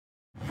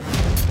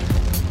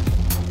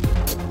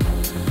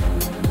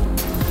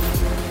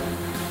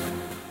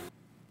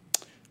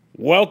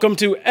Welcome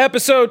to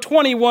episode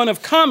 21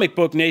 of Comic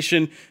Book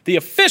Nation, the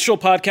official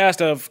podcast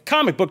of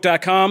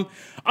comicbook.com.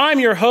 I'm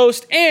your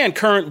host and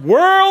current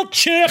world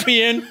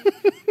champion,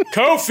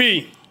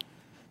 Kofi.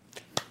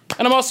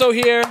 And I'm also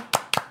here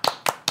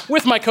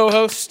with my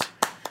co-host,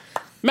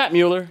 Matt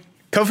Mueller.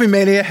 Kofi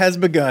Mania has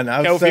begun.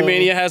 Kofi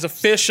Mania has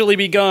officially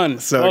begun.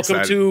 So Welcome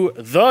excited. to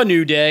the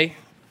new day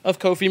of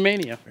Kofi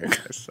Mania.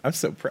 I'm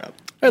so proud.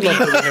 I love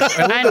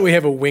that we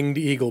have a winged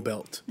eagle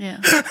belt.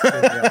 Yeah.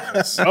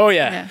 Oh,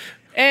 yeah.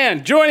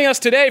 And joining us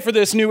today for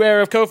this new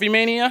era of Kofi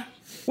Mania,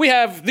 we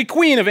have the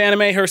queen of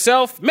anime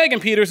herself. Megan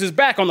Peters is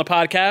back on the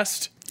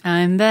podcast.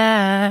 I'm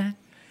back.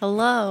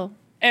 Hello.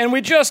 And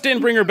we just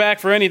didn't bring her back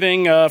for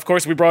anything. Of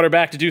course, we brought her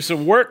back to do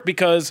some work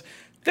because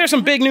there's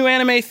some big new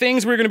anime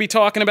things we're going to be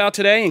talking about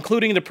today,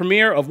 including the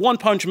premiere of One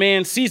Punch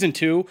Man Season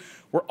 2.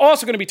 We're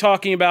also going to be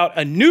talking about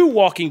a new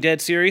Walking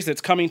Dead series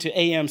that's coming to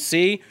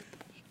AMC.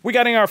 We're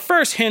getting our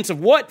first hints of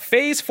what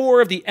Phase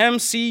 4 of the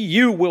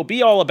MCU will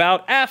be all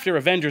about after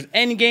Avengers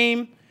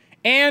Endgame.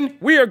 And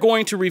we are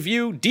going to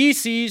review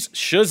DC's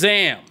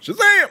Shazam.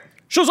 Shazam!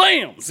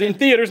 Shazam's in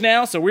theaters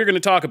now, so we're going to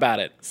talk about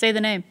it. Say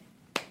the name.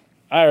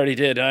 I already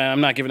did.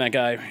 I'm not giving that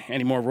guy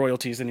any more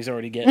royalties than he's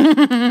already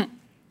getting.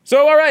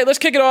 So, all right, let's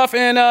kick it off.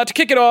 And to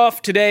kick it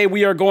off today,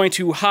 we are going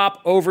to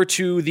hop over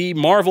to the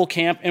Marvel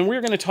camp, and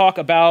we're going to talk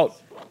about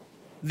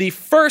the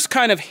first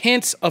kind of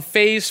hints of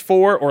Phase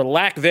 4, or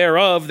lack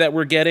thereof, that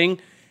we're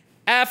getting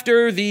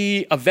after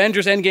the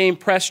Avengers Endgame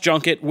press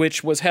junket,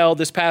 which was held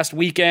this past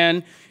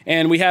weekend.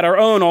 And we had our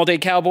own all-day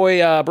cowboy,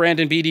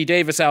 Brandon B.D.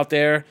 Davis, out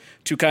there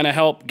to kind of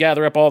help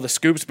gather up all the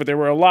scoops. But there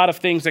were a lot of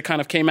things that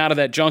kind of came out of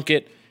that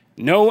junket.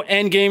 No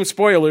Endgame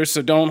spoilers,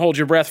 so don't hold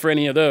your breath for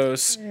any of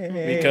those.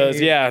 Because,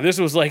 yeah, this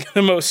was like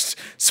the most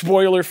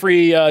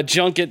spoiler-free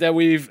junket that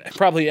we've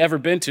probably ever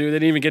been to. They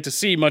didn't even get to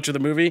see much of the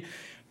movie.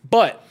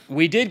 But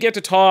we did get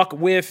to talk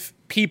with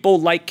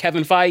people like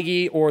Kevin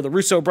Feige or the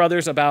Russo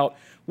brothers about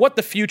what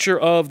the future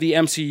of the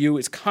MCU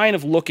is kind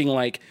of looking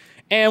like.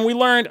 And we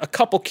learned a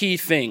couple key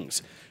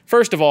things.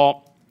 First of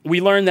all, we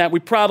learned that we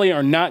probably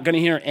are not going to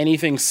hear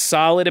anything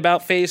solid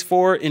about Phase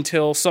 4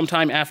 until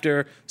sometime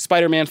after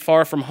Spider-Man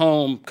Far From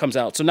Home comes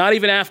out. So not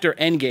even after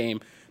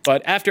Endgame,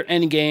 but after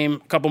Endgame,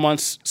 a couple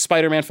months,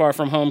 Spider-Man Far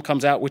From Home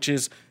comes out, which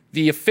is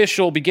the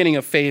official beginning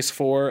of Phase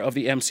 4 of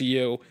the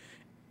MCU.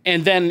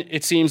 And then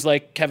it seems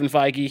like Kevin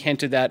Feige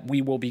hinted that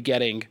we will be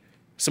getting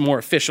some more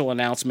official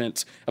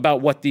announcements about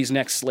what these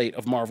next slate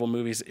of Marvel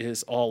movies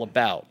is all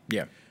about.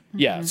 Yeah.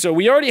 Yeah, so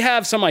we already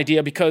have some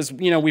idea because,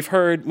 you know,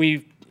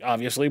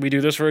 obviously we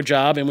do this for a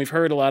job and we've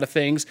heard a lot of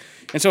things.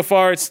 And so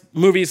far it's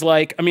movies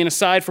like,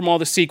 aside from all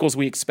the sequels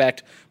we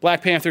expect,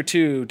 Black Panther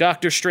 2,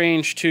 Doctor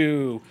Strange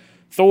 2,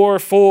 Thor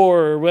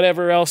 4,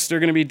 whatever else they're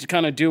going to be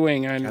kind of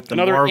doing, and Captain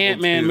another Marvel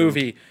Ant-Man 2.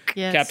 movie.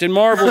 Yes. Captain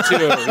Marvel 2,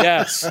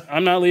 yes.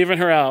 I'm not leaving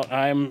her out.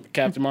 I'm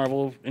Captain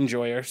Marvel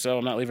enjoyer, so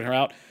I'm not leaving her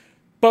out.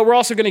 But we're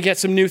also going to get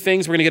some new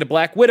things. We're going to get a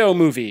Black Widow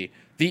movie.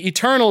 The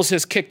Eternals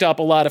has kicked up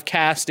a lot of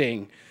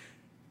casting.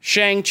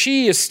 Shang-Chi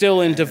is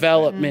still in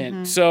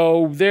development.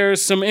 So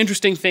there's some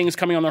interesting things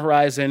coming on the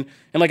horizon.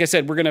 And like I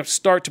said, we're going to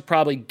start to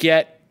probably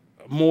get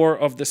more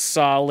of the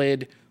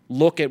solid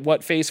look at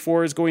what Phase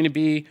 4 is going to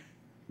be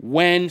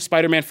when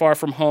Spider-Man Far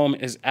From Home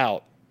is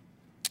out.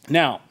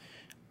 Now,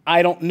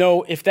 I don't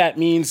know if that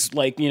means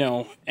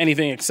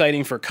anything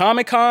exciting for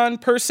Comic-Con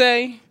per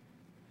se.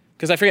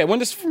 Because I forget, when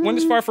does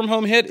Far From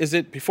Home hit? Is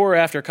it before or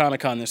after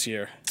Comic-Con this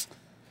year?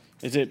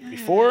 Is it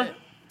before?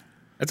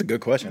 That's a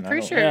good question.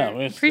 Pretty sure.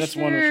 Yeah, that's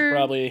one we should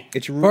probably...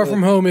 It's Far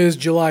From Home is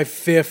July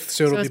 5th,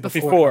 so it'll it's be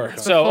Before.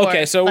 Comic-Con. So, Before.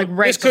 okay, so Like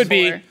right this could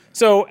before. be...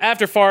 So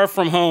after Far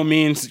From Home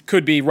means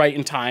could be right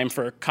in time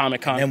for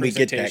Comic-Con And we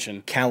get presentation.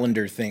 that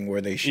calendar thing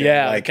where they show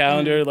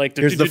Calendar, like...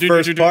 here's the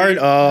first part.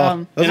 Those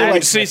And are I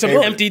like see some my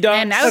favorite. empty dots.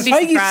 And I would be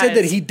Feige surprised. said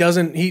that he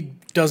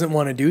doesn't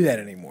want to do that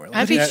anymore.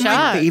 I'd be That-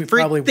 shocked. he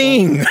probably Favorite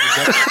thing.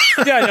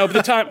 won't. Yeah, no,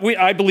 but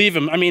I believe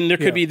him. There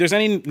could be, there's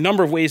any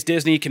number of ways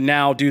Disney can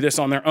now do this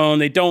on their own.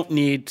 They don't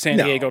need San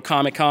No. Diego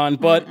Comic-Con,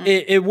 but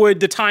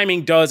the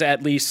timing does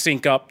at least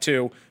sync up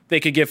to, they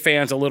could give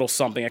fans a little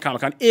something at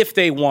Comic-Con if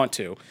they want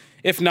to.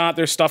 If not,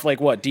 there's stuff like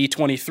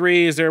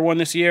D23. Is there one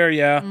this year?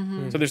 Yeah.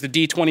 So there's the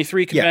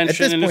D23 convention, Yeah, at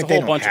this and there's a point, they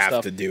whole don't bunch of have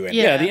stuff. to do it.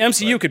 Yeah, the Yeah.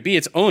 MCU could be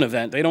its own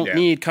event. They don't Yeah.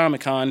 need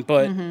Comic-Con,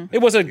 but it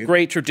was a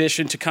great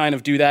tradition to kind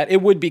of do that.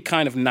 It would be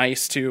kind of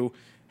nice to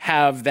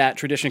have that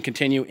tradition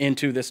continue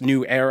into this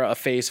new era of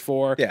Phase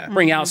 4. Yeah.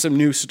 Bring out some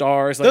new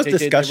stars. Like Those they did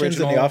discussions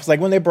in the original. office, like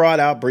when they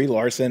brought out Brie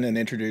Larson and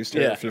introduced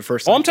her Yeah. for the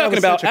first time. Well, I'm that talking was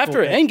about such a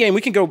after cool thing. Endgame,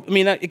 we can go.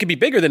 It could be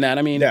bigger than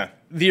that. Yeah.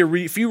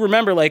 If you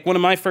remember, like one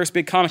of my first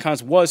big Comic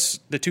Cons was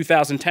the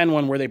 2010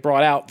 one where they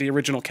brought out the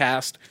original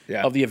cast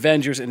Yeah. of the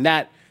Avengers, and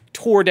that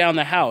tore down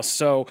the house.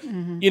 So,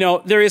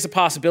 there is a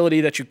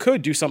possibility that you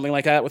could do something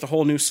like that with a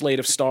whole new slate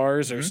of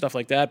stars or stuff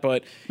like that.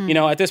 But,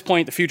 at this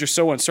point, the future's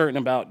so uncertain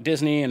about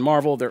Disney and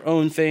Marvel, their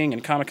own thing,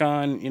 and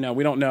Comic-Con,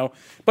 we don't know.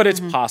 But it's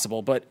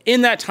possible. But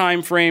in that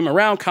time frame,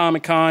 around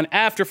Comic-Con,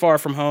 after Far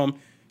From Home,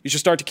 you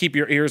should start to keep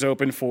your ears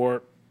open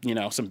for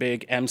some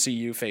big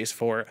MCU Phase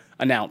 4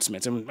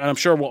 announcements. And I'm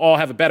sure we'll all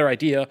have a better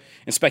idea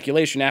and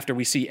speculation after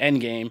we see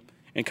Endgame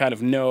and kind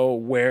of know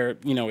where,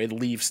 it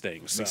leaves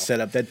things. So. Set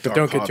up that Dark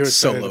Don't get Hawk too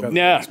excited solo. about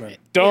Yeah, X-Men.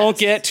 don't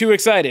get too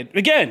excited.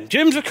 Again,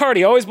 Jim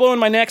Riccardi always blowing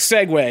my next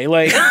segue.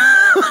 Like,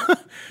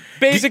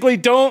 basically,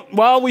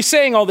 while we're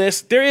saying all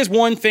this, there is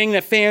one thing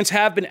that fans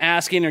have been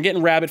asking or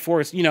getting rabid for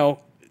is,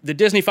 the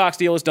Disney Fox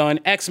deal is done.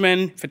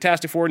 X-Men,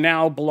 Fantastic Four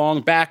now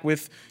belong back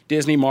with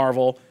Disney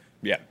Marvel.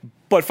 Yeah.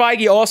 But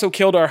Feige also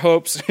killed our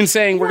hopes in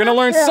saying we're going to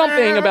learn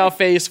something about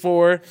Phase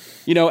 4,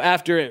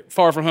 after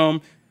Far From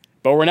Home.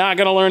 But we're not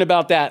going to learn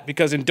about that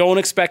because don't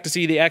expect to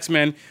see the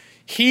X-Men.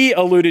 He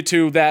alluded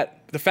to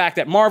the fact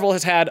that Marvel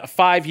has had a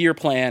 5-year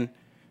plan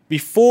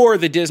before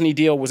the Disney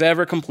deal was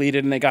ever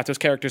completed and they got those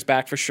characters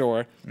back for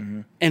sure.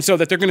 Mm-hmm. And so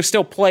that they're going to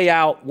still play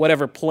out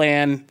whatever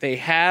plan they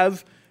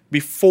have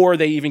before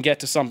they even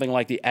get to something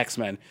like the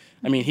X-Men.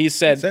 I mean, he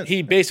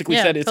basically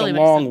said it's totally a makes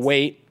long sense.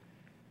 wait.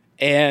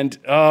 And,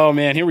 oh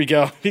man, here we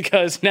go.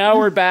 Because now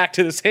we're back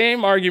to the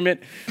same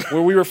argument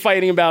where we were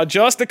fighting about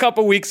just a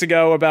couple weeks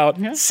ago about...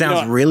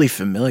 Sounds really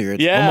familiar.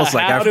 It's Yeah, almost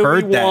like how I've do we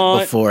heard that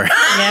want- before.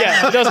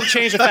 Yeah, it doesn't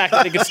change the fact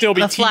that they could still be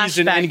The teased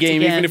in flashback Endgame even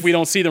begins. if we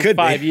don't see them Could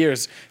for 5 be.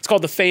 years. It's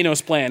called the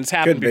Thanos plan. It's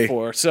happened Could be.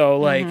 before. So,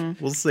 like...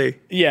 We'll see.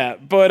 Yeah,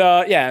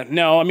 but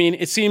no, I mean,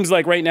 it seems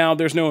like right now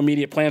there's no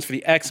immediate plans for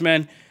the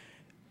X-Men.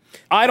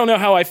 I don't know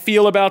how I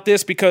feel about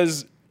this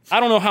because I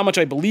don't know how much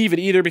I believe it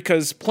either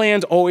because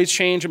plans always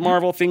change at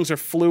Marvel. Things are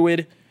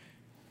fluid.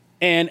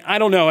 And I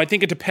don't know. I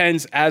think it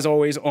depends, as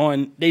always,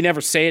 on... They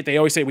never say it. They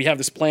always say, we have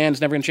this plan. It's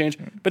never going to change.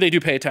 But they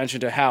do pay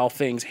attention to how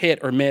things hit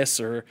or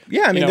miss or...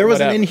 Yeah, I mean, there was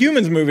whatever. an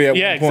Inhumans movie at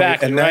Yeah, one point,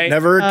 exactly, and right? that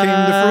never came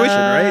to fruition,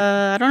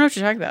 right? I don't know what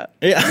you're talking about.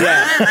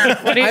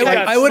 Yeah. What are you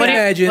I would what are you-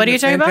 imagine what are you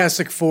the talking about?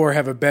 Fantastic Four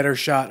have a better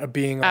shot of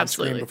being on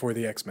Absolutely. screen before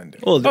the X-Men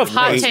did. Well, Oh,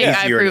 hot way take,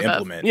 I easier approve to of.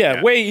 implement.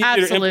 Yeah, way easier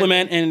Absolutely. to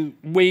implement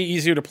and way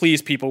easier to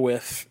please people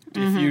with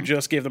if you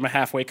just give them a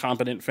halfway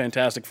competent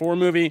Fantastic Four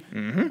movie.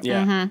 Mm-hmm.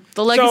 Yeah.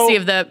 The legacy So,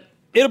 of that.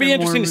 It'll be the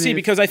interesting more to see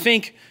movies. because I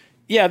think,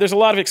 there's a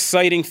lot of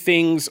exciting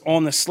things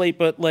on the slate,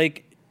 but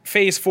like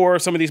Phase 4,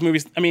 some of these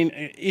movies, I mean,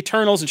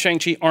 Eternals and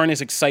Shang-Chi aren't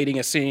as exciting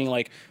as seeing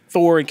like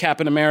Thor and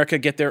Captain America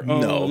get their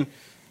own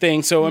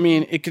thing. So, I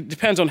mean,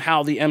 depends on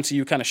how the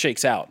MCU kind of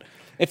shakes out.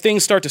 If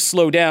things start to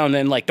slow down,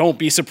 then like don't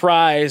be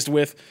surprised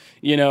with,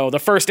 the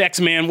first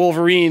X-Men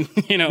Wolverine,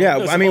 Yeah,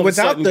 just I mean, all of a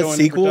without sudden the going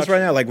into sequels production. right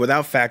now, like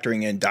without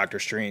factoring in Doctor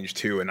Strange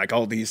 2 and like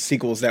all these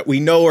sequels that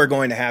we know are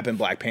going to happen,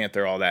 Black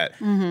Panther, all that,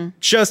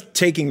 just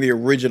taking the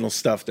original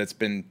stuff that's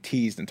been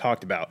teased and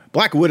talked about.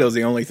 Black Widow's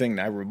the only thing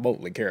that I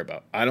remotely care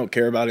about. I don't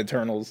care about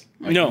Eternals.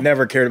 No.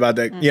 Never cared about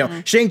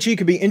that. Shang-Chi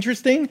could be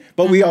interesting,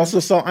 but we also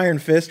saw Iron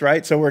Fist,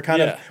 right? So we're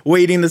kind of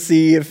waiting to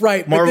see if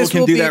Right, but Marvel this can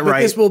will do be, that but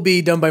right. This will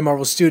be done by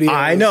Marvel Studios.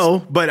 I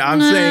know, but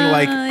I'm saying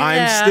like I'm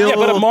yeah. still Yeah,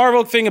 but a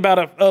Marvel thing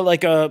about a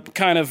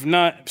kind of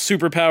not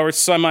superpowered,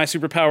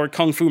 semi-superpowered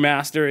kung fu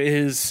master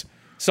is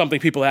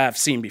something people have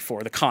seen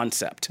before, the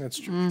concept. That's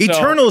true.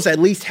 Eternals at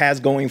least has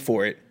going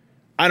for it.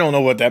 I don't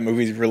know what that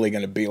movie's really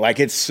going to be. Like,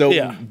 it's so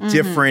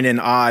different and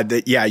odd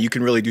that, you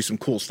can really do some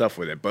cool stuff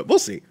with it. But we'll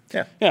see.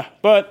 Yeah. Yeah,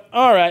 but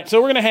all right,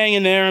 so we're gonna hang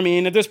in there. I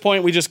mean, at this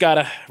point, we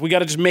gotta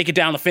just make it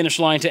down the finish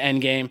line to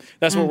Endgame.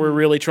 That's what we're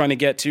really trying to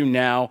get to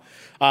now.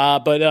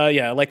 But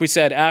like we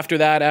said, after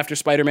that, after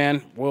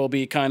Spider-Man, we'll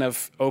be kind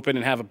of open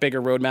and have a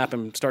bigger roadmap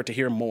and start to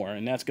hear more,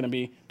 and that's gonna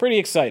be pretty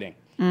exciting.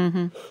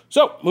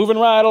 So, moving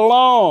right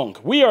along,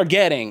 we are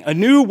getting a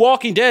new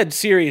Walking Dead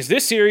series.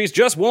 This series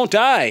just won't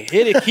die.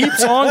 It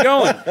keeps on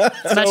going.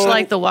 Much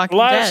like The Walking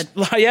Dead.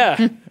 Yeah,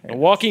 The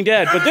Walking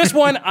Dead. But this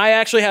one, I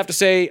actually have to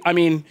say, I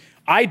mean,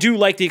 I do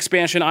like the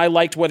expansion. I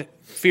liked what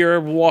Fear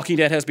of Walking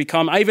Dead has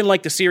become. I even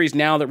like the series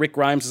now that Rick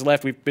Grimes has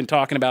left. We've been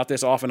talking about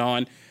this off and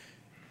on.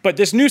 But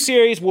this new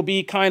series will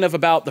be kind of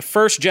about the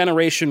first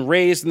generation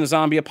raised in the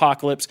zombie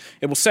apocalypse.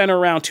 It will center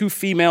around 2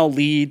 female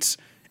leads.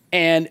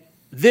 And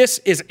this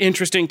is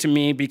interesting to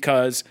me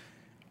because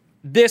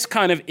this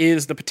kind of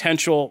is the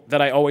potential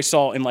that I always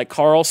saw in like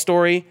Carl's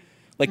story.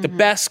 Like the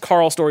best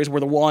Carl stories were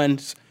the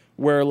ones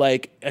where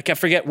like, I can't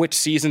forget which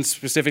season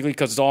specifically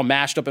because it's all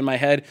mashed up in my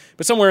head,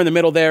 but somewhere in the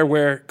middle there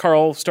where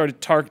Carl started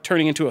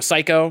turning into a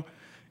psycho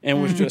and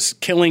was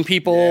just killing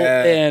people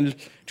and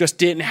just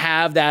didn't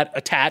have that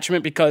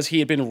attachment because he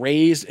had been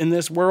raised in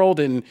this world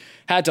and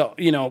had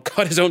to,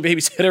 cut his own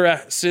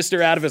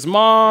sister out of his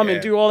mom and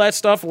do all that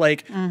stuff.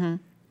 Like,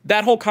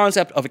 that whole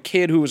concept of a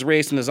kid who was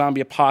raised in the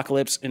zombie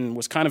apocalypse and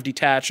was kind of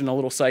detached and a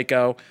little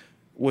psycho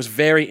was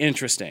very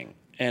interesting.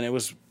 And it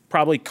was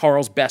probably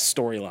Carl's best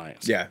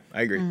storylines. Yeah,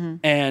 I agree.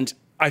 And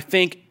I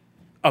think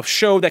a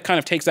show that kind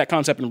of takes that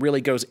concept and really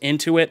goes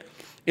into it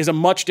is a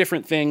much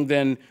different thing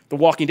than The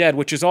Walking Dead,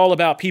 which is all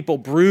about people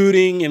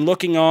brooding and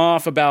looking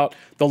off about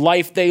the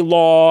life they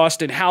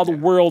lost and how the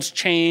world's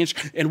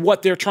changed and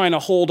what they're trying to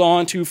hold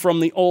on to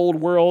from the old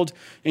world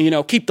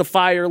and, keep the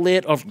fire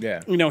lit of,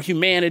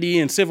 humanity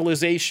and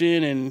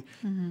civilization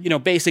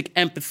and, basic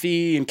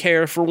empathy and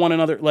care for one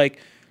another. Like,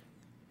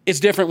 it's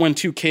different when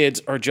 2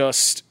 kids are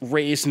just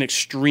raised in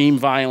extreme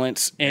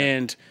violence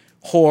and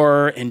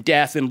horror and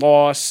death and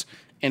loss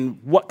and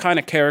what kind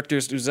of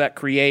characters does that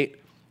create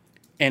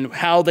and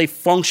how they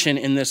function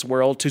in this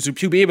world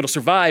to be able to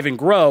survive and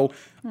grow.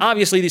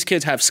 Obviously, these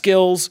kids have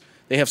skills.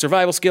 They have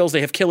survival skills.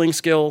 They have killing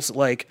skills.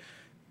 Like,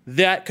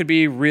 that could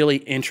be really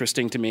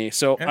interesting to me.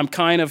 So I'm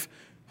kind of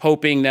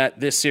hoping that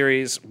this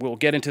series will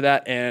get into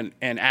that and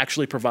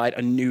actually provide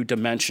a new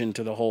dimension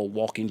to the whole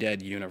Walking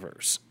Dead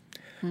universe.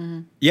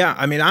 Mm-hmm. Yeah,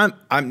 I mean, I'm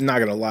not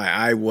gonna lie.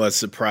 I was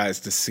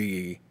surprised to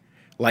see,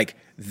 like,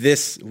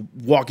 this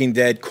Walking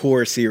Dead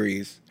core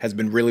series has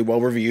been really well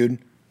reviewed.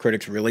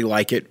 Critics really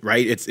like it,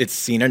 right? It's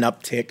seen an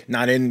uptick,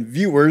 not in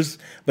viewers,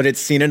 but it's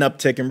seen an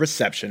uptick in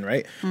reception,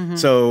 right? Mm-hmm.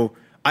 So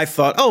I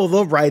thought, oh,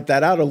 they'll write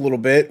that out a little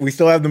bit. We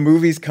still have the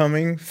movies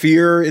coming.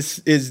 Fear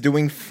is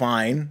doing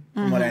fine,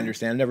 from what I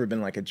understand. I've never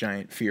been like a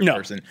giant Fear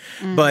person.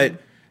 Mm-hmm.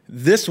 But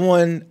this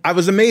one, I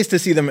was amazed to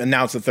see them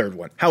announce a third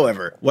one.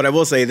 However, what I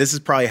will say, this is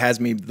probably has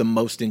me the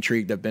most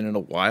intrigued I've been in a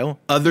while,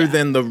 other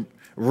than the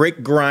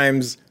Rick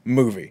Grimes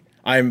movie.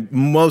 I'm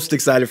most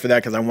excited for that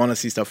because I want to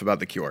see stuff about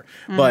The Cure.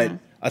 Mm-hmm. But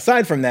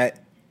aside from that,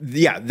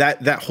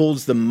 that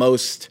holds the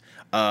most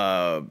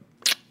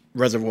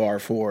reservoir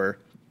for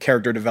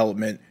character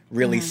development,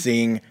 really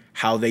seeing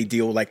how they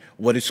deal, like,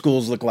 what do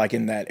schools look like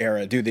in that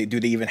era? Do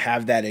they even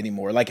have that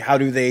anymore? Like, how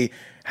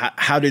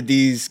did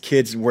these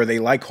kids, were they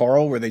like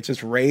Carl? Were they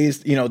just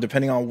raised,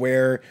 depending on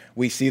where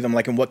we see them,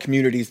 like in what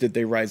communities did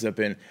they rise up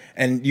in?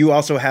 And you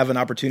also have an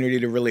opportunity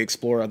to really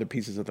explore other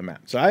pieces of the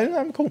map. So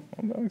I'm cool.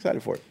 I'm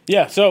excited for it.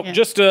 Yeah. So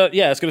it's going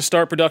to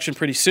start production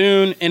pretty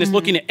soon, and it's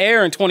looking to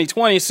air in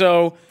 2020.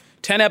 So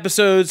 10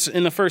 episodes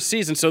in the first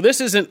season. So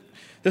this isn't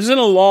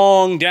a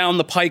long down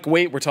the pike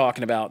wait we're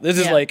talking about. This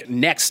is like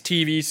next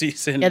TV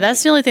season. Yeah,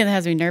 that's the only thing that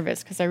has me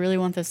nervous because I really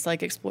want this to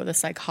like explore the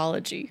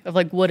psychology of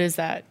like what does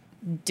that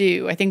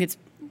do. I think it's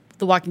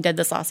The Walking Dead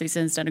this last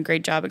season has done a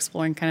great job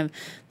exploring kind of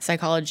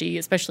psychology,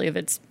 especially if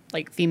it's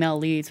like female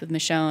leads with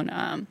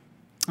Michonne.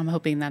 I'm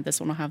hoping that this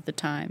one will have the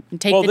time and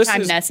take the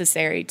time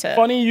necessary to.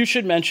 Funny you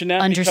should mention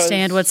that.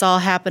 Understand what's all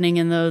happening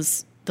in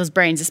those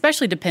brains,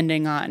 especially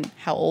depending on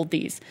how old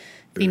these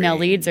female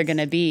leads are going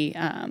to be.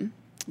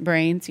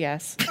 Brains,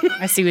 yes.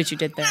 I see what you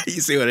did there.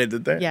 You see what I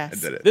did there? Yes.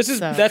 I did it.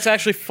 That's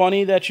actually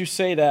funny that you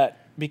say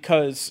that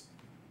because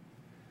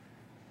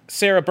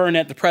Sarah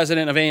Burnett, the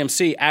president of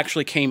AMC,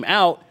 actually came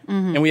out,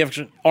 and we have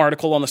an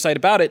article on the site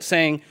about it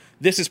saying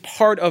this is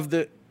part of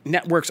the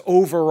network's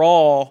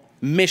overall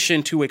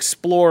mission to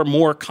explore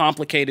more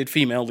complicated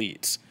female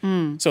leads.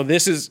 So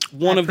this is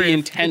one of the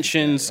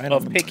intentions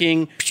of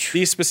picking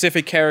these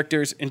specific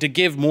characters and to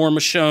give more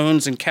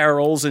Michonnes and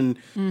Carols and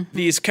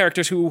these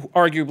characters who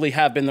arguably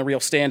have been the real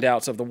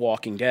standouts of The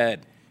Walking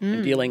Dead.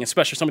 And dealing,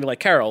 especially somebody like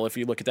Carol, if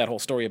you look at that whole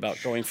story about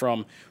going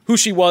from who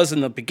she was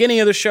in the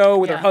beginning of the show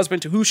with her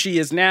husband to who she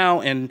is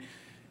now. And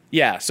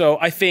so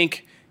I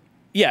think,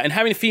 and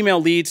having female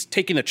leads,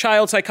 taking the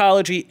child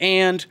psychology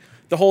and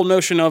the whole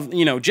notion of,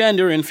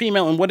 gender and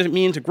female and what does it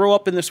mean to grow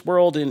up in this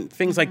world and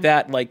things like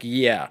that. Like,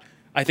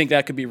 I think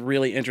that could be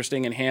really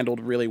interesting and handled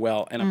really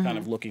well. And I'm kind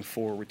of looking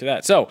forward to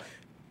that. So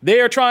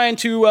they are trying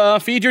to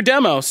feed your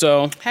demo.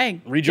 So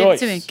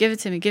rejoice. Give it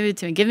to me.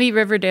 Give me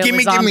Riverdale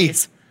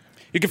zombies.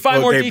 You can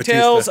find more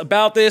details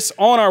about this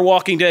on our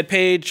Walking Dead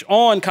page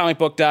on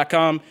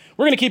comicbook.com.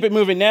 We're going to keep it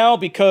moving now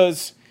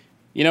because,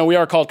 we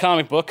are called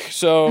Comic Book.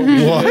 So we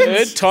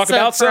should talk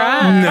about some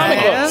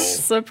comic books.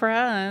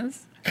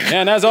 Surprise.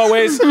 And as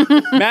always,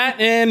 Matt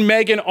and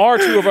Megan are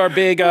two of our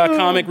big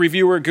comic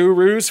reviewer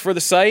gurus for the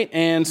site.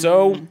 And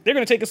so they're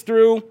going to take us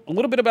through a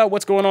little bit about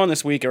what's going on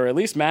this week, or at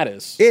least Matt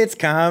is. It's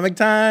comic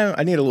time.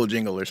 I need a little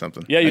jingle or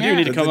something. Yeah, you do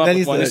need to come up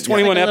with one. It's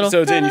 21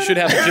 episodes in. You should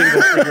have a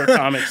jingle for your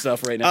comic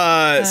stuff right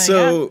now.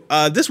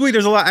 This week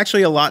there's a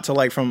lot to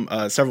like from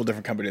several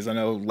different companies. I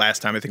know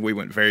last time I think we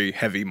went very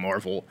heavy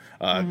Marvel,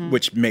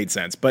 which made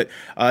sense. But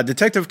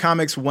Detective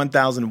Comics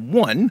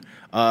 1001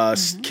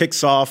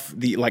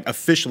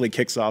 officially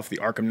kicks off the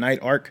Arkham Knight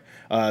arc.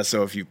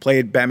 So if you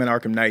played Batman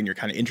Arkham Knight and you're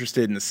kind of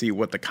interested in to see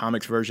what the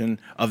comics version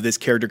of this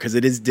character, because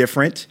it is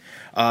different.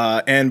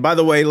 And by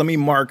the way, let me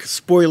mark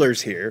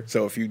spoilers here.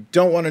 So if you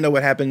don't want to know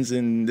what happens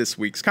in this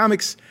week's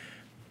comics,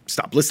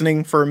 stop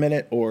listening for a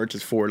minute or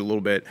just forward a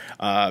little bit.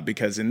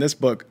 Because in this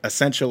book,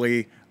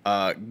 essentially,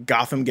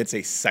 Gotham gets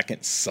a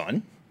second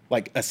sun.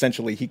 Like,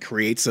 essentially, he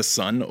creates a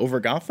sun over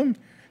Gotham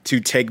to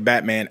take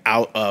Batman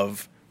out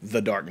of the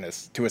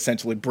darkness, to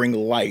essentially bring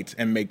light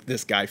and make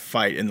this guy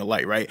fight in the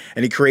light, right?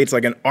 And he creates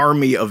like an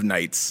army of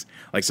knights.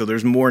 Like, so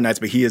there's more knights,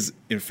 but he is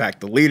in fact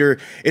the leader.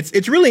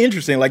 It's really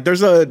interesting. Like,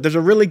 there's a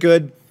really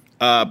good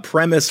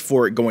premise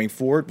for it going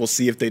forward. We'll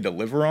see if they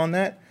deliver on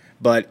that.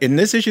 But in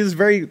this issue, it's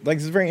very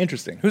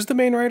interesting. Who's the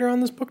main writer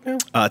on this book now?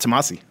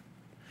 Tomasi.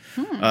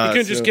 You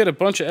could just get a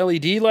bunch of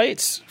LED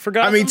lights for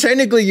Gotham. I mean,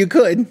 technically you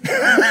could,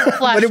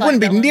 but it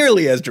wouldn't be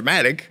nearly as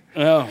dramatic.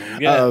 Oh,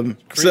 yeah.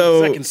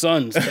 Second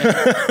suns.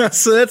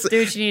 So that's do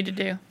what you need to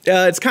do.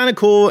 It's kind of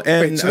cool.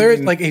 And so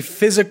there's like a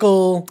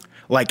physical,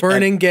 like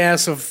burning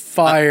gas of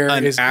fire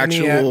an is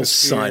actual in the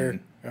sun.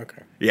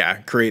 Okay. Yeah,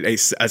 create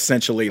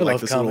essentially like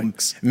love this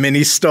comics. little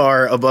mini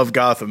star above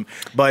Gotham.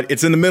 But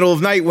it's in the middle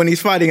of night when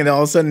he's fighting, and then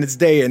all of a sudden it's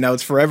day, and now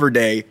it's forever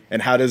day.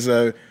 And how does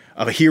a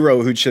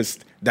hero who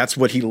just that's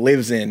what he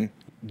lives in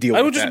deal I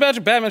with would just that?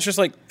 imagine Batman's just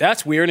like,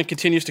 that's weird, and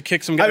continues to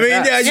kick some guys. I mean,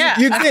 ass. yeah, Yeah,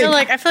 you'd I think. feel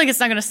like it's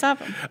not going to stop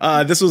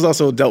him. This was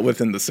also dealt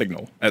with in The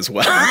Signal as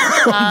well,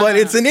 but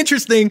it's an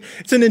interesting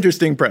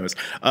premise.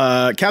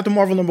 Captain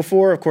Marvel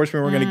 #4, of course, we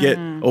were going to get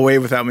away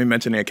without me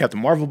mentioning a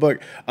Captain Marvel book.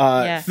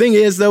 Yes. Thing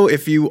is, though,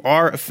 if you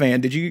are a fan,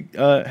 did you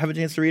have a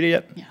chance to read it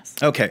yet? Yes.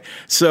 Okay,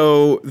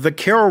 so the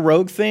Carol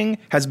Rogue thing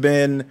has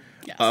been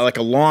like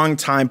a long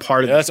time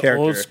part of That's this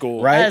character, old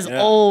school. right? That is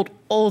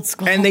old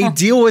school. And they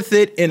deal with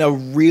it in a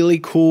really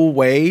cool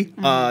way.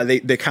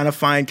 They kind of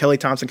find Kelly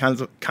Thompson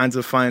kinds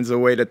of finds a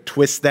way to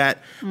twist that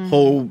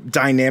whole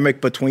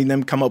dynamic between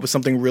them, come up with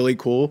something really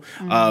cool.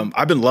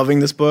 I've been loving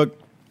this book.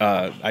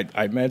 I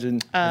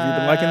imagine have you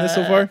been liking this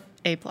so far?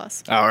 A+.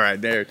 All right,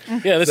 there.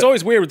 Yeah, that's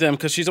always weird with them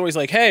because she's always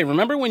like, hey,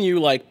 remember when you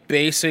like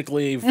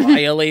basically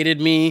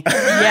violated me,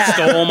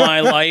 stole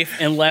my life,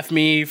 and left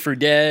me for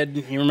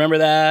dead? You remember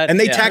that? And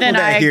they Yeah. tackle Then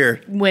that I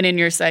here. went in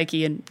your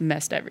psyche and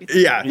messed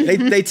everything. Yeah,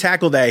 they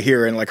tackle that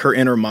here, and like her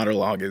inner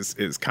monologue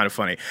is kind of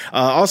funny.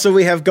 Also,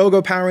 we have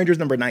Go-Go Power Rangers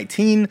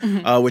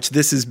 #19, which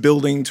this is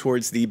building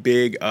towards the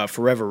big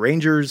Forever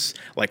Rangers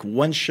like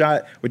one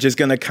shot, which is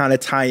going to kind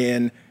of tie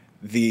in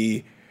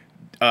the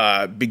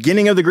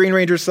beginning of the Green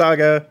Ranger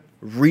saga,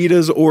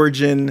 Rita's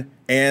origin,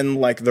 and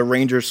like the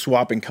Rangers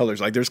swapping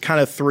colors. Like there's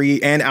kind of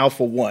 3, and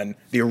Alpha 1,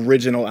 the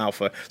original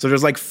Alpha. So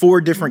there's like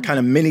 4 different kind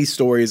of mini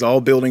stories all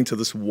building to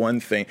this one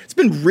thing. It's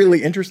been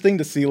really interesting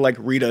to see like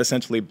Rita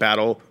essentially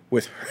battle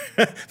with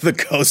the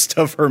ghost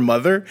of her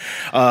mother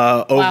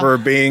over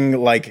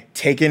being like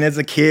taken as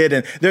a kid.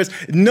 And there's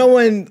no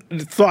one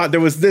thought there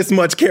was this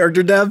much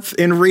character depth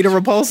in Rita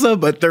Repulsa,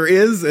 but there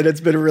is, and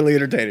it's been really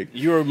entertaining.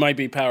 You might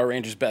be Power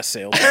Rangers' best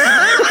sales.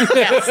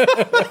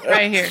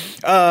 Right here.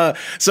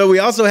 So we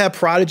also have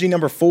Prodigy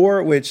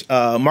 #4, which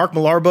Mark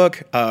Millar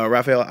book,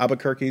 Raphael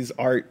Albuquerque's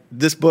art.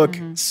 This book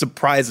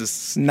surprises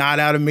snot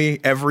out of me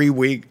every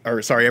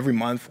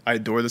month. I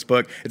adore this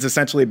book. It's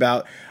essentially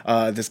about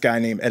this guy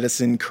named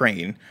Edison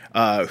Crane,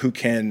 who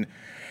can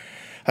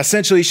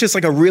essentially, he's just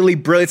like a really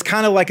brilliant, it's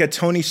kind of like a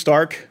Tony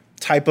Stark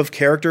type of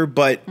character,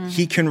 but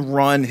he can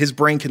run, his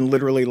brain can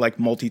literally like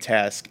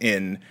multitask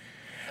in,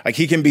 like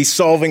he can be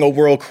solving a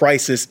world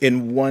crisis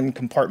in one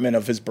compartment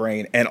of his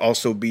brain and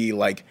also be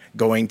like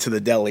going to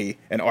the deli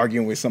and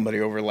arguing with somebody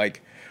over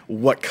like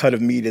what cut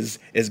of meat is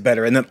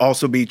better, and then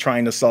also be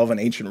trying to solve an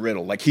ancient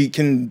riddle. Like he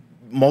can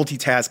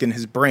multitask in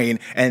his brain,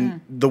 and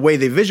the way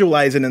they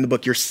visualize it in the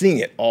book, you're seeing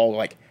it all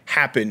like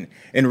happen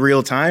in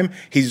real time.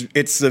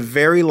 It's a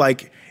very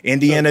like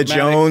Indiana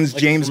Jones,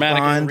 like James a dramatic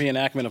Bond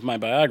reenactment of my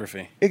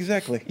biography.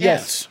 Exactly. Yes.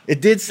 Yes.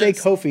 It did say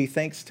Kofi,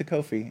 thanks to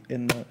Kofi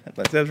in the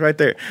that's right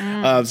there.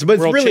 But it's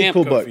World really champ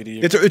cool Kofi book. to you.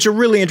 It's a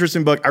really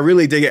interesting book. I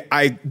really dig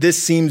it.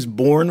 This seems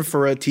born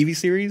for a TV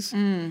series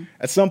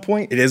at some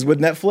point. It is with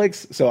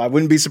Netflix, so I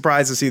wouldn't be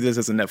surprised to see this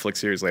as a Netflix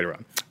series later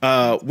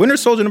on. Winter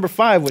Soldier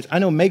 #5, which I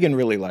know Megan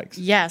really likes.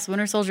 Yes,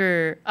 Winter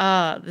Soldier,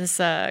 this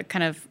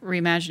kind of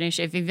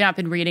reimagination. If you've not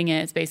been reading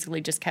it, it's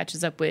basically just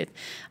catches up with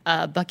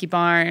Bucky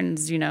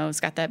Barnes. You know, he's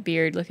got that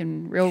beard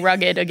looking real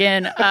rugged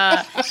again.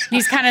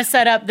 He's kind of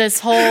set up this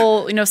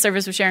whole,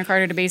 service with Sharon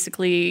Carter to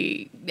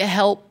basically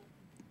help,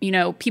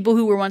 people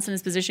who were once in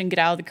this position get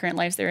out of the current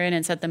lives they're in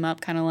and set them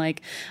up kind of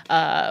like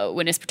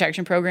witness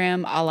protection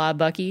program a la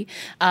Bucky.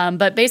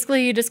 But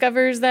basically he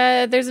discovers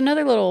that there's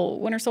another little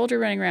Winter Soldier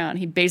running around.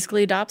 He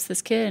basically adopts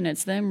this kid, and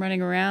it's them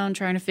running around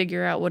trying to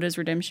figure out what does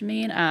redemption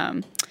mean.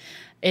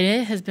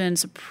 It has been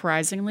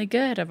surprisingly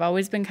good. I've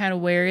always been kind of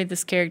wary of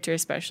this character,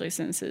 especially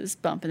since his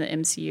bump in the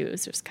MCU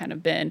has just kind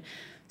of been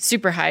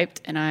super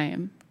hyped, and I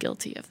am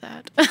guilty of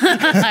that.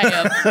 I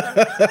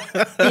am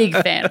a big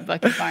fan of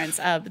Bucky Barnes.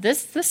 But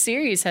this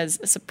series has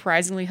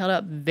surprisingly held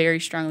up very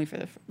strongly for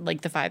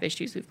the 5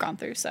 issues we've gone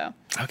through. So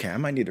Okay, I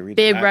might need to read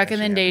big that,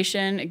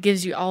 recommendation. It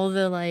gives you all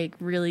the like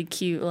really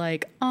cute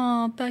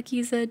oh,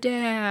 Bucky's a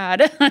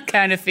dad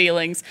kind of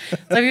feelings.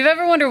 So if you've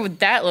ever wondered what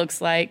that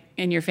looks like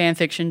in your fan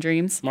fiction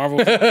dreams,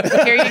 Marvel,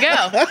 here you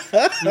go.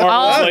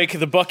 Marvel's like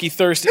the Bucky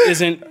thirst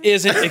isn't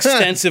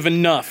extensive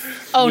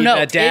enough. Oh, You need no,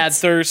 that dad it's-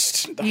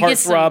 thirst, the you get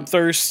heartthrob some-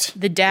 thirst,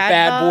 the dad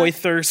bad bod. boy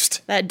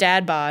thirst. That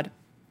dad bod.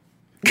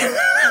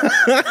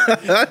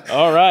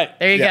 All right.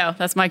 There you go.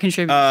 That's my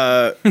contribution.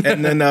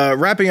 And then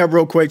wrapping up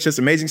real quick, just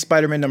Amazing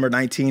Spider-Man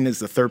 #19 is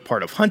the third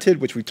part of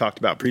Hunted, which we talked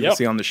about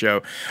previously on the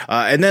show.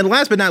 And then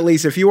last but not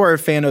least, if you are a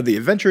fan of the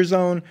Adventure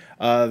Zone,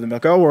 the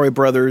McElroy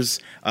brothers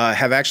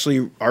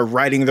are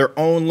writing their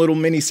own little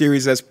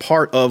mini-series as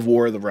part of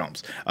War of the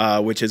Realms,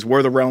 which is War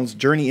of the Realms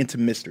Journey into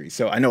Mystery.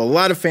 So I know a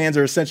lot of fans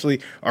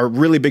are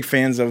really big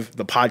fans of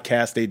the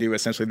podcast they do.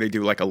 Essentially, they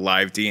do like a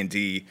live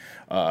D&D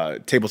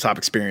tabletop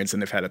experience,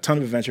 and they've had a ton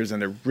of adventures,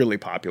 and they're really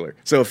popular.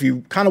 So if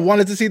you kind of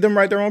wanted to see them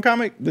write their own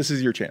comic, this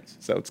is your chance.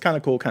 So it's kind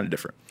of cool, kind of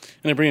different.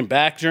 And they're bringing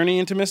back Journey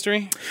into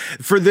Mystery.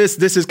 For this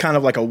is kind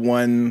of like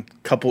a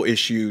couple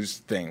issues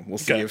thing. We'll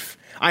see Okay.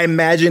 I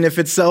imagine if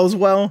it sells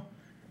well,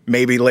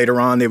 maybe later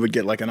on they would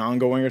get like an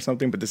ongoing or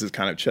something, but this is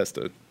kind of just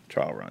a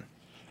trial run.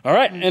 All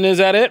right, and is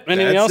that it?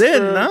 Anything else That's it,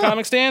 for no.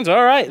 comic stands?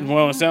 All right,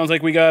 well, it sounds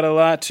like we got a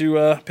lot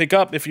to pick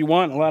up if you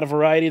want, a lot of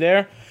variety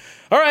there.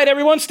 All right,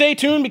 everyone, stay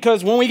tuned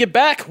because when we get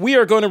back, we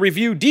are going to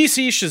review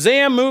DC's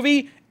Shazam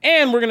movie,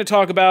 and we're going to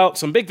talk about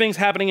some big things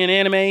happening in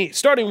anime,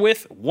 starting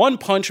with One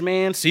Punch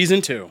Man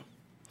Season 2.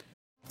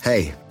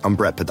 Hey, I'm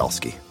Brett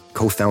Podolsky,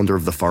 co-founder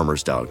of The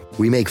Farmer's Dog.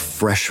 We make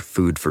fresh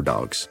food for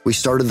dogs. We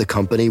started the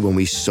company when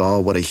we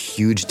saw what a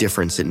huge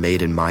difference it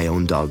made in my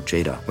own dog,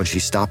 Jada, when she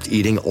stopped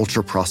eating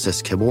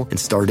ultra-processed kibble and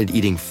started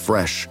eating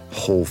fresh,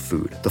 whole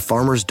food. The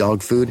Farmer's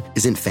Dog food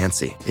isn't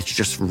fancy. It's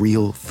just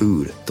real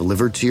food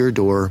delivered to your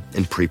door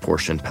in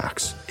pre-portioned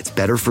packs. It's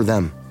better for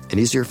them and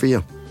easier for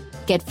you.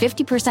 Get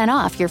 50%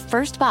 off your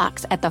first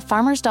box at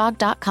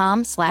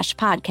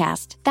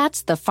thefarmersdog.com/podcast.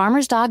 That's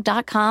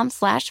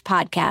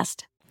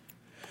thefarmersdog.com/podcast.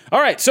 All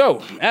right,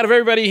 so out of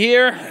everybody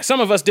here, some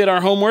of us did our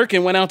homework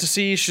and went out to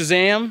see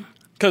Shazam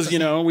because,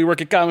 we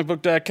work at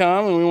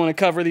comicbook.com and we want to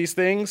cover these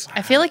things.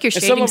 I feel like you're And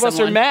shading some of us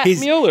someone. are Matt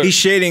Mueller. He's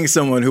shading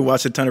someone who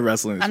watched a ton of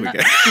wrestling this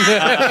weekend.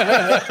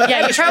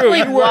 Yeah, you True,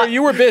 probably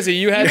you were busy.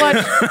 You had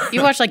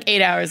you watched like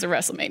 8 hours of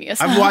WrestleMania.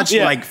 So. I've watched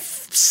Yeah. like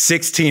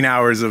 16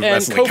 hours of and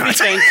wrestling Kofi content.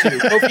 thanks you.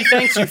 Kofi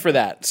thanks you for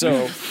that.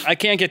 So I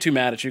can't get too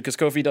mad at you because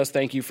Kofi does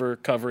thank you for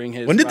covering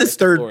his. When did Rise this to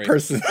third Glory.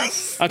 person?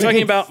 I'm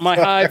talking about my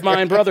hive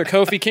mind brother,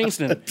 Kofi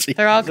Kingston.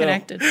 They're all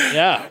connected.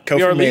 Yeah, we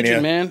Kofi are Mania.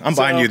 Legion, man. I'm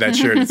buying So, you that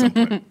shirt at some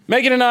point.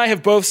 Megan and I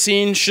have both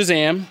seen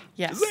Shazam.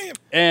 Yes.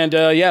 And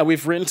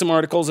we've written some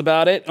articles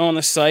about it on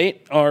the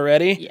site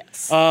already.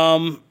 Yes.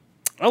 I'll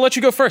let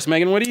you go first,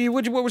 Megan. What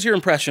was your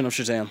impression of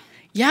Shazam?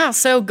 Yeah,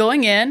 so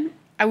going in,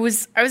 I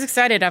was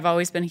excited. I've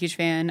always been a huge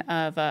fan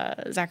of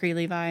Zachary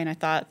Levi, and I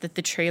thought that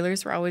the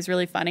trailers were always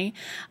really funny.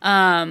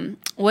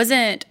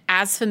 Wasn't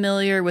as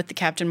familiar with the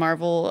Captain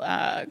Marvel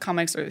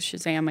comics or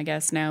Shazam, I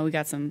guess. Now we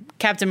got some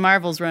Captain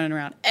Marvels running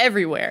around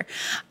everywhere.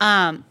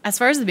 As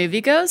far as the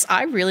movie goes,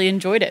 I really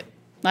enjoyed it.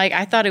 Like,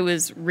 I thought it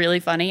was really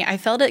funny. I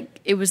felt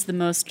it was the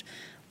most...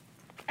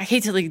 I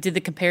hate to do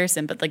the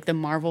comparison, but like the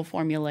Marvel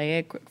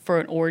formulaic for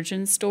an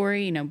origin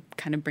story,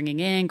 kind of bringing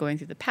in, going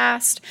through the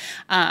past,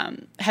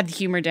 had the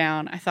humor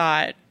down. I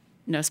thought,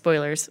 no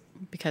spoilers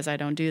because I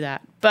don't do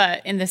that.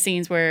 But in the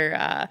scenes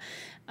where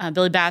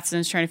Billy Batson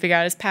is trying to figure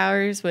out his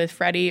powers with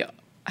Freddy,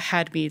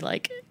 had me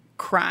like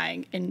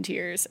crying in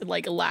tears,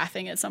 like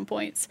laughing at some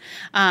points.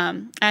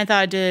 I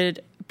thought it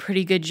did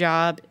pretty good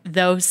job,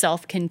 though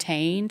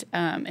self-contained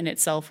in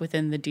itself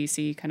within the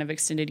DC kind of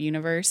extended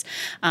universe,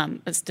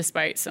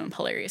 despite some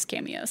hilarious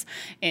cameos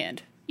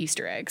and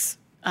Easter eggs.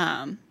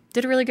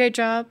 Did a really great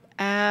job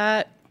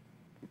at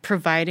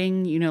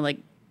providing, like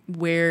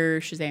where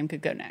Shazam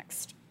could go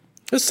next.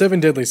 Those 7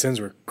 deadly sins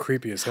were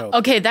creepy as hell.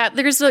 Okay,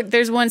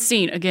 there's one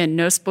scene, again,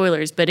 no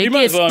spoilers, but it You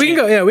might gets... as well, We can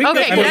go. Yeah, we can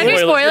Okay, go. can I do You're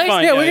spoilers?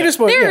 fine, Yeah, we can do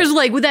spoilers. There's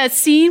like with that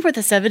scene where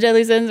the 7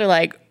 deadly sins are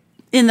like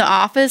in the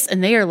office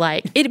and they are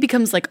like, it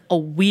becomes like a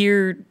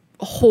weird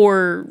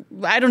horror.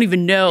 I don't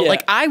even know. Yeah.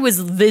 Like I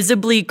was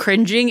visibly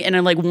cringing and I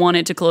like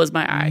wanted to close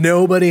my eyes.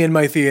 Nobody in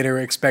my theater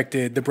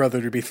expected the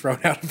brother to be thrown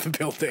out of the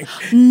building.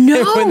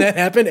 No. When that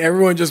happened,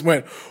 everyone just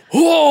went,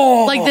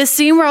 "Oh!" Like this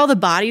scene where all the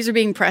bodies are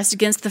being pressed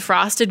against the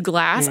frosted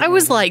glass. I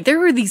was like, there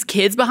were these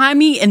kids behind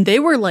me and they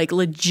were like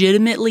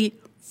legitimately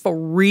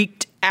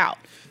freaked out.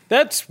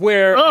 That's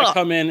where I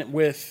come in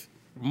with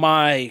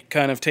my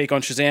kind of take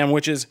on Shazam,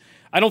 which is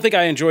I don't think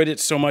I enjoyed it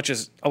so much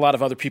as a lot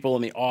of other people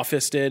in the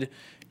office did.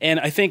 And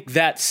I think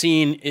that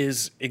scene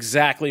is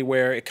exactly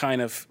where it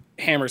kind of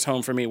hammers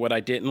home for me what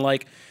I didn't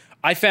like.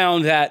 I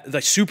found that the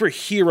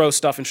superhero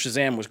stuff in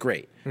Shazam was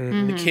great.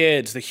 The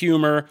kids, the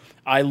humor.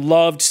 I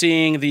loved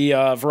seeing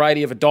the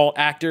variety of adult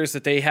actors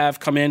that they have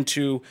come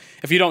into.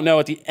 If you don't know,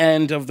 at the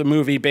end of the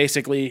movie,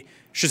 basically,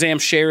 Shazam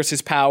shares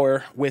his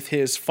power with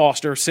his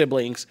foster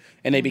siblings,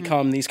 and they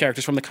become these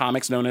characters from the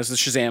comics known as the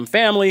Shazam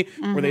family,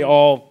 where they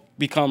all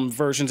become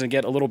versions and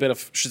get a little bit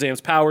of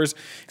Shazam's powers.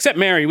 Except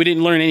Mary. We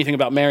didn't learn anything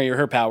about Mary or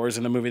her powers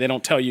in the movie. They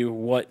don't tell you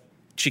what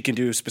she can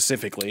do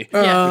specifically,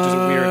 which is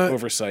a weird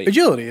oversight.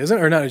 agility, isn't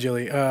it? Or not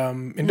agility,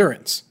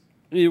 endurance.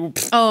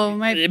 Oh,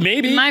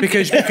 Maybe.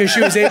 Because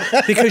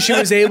she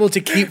was able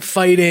to keep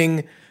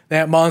fighting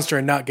that monster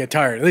and not get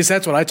tired. At least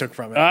that's what I took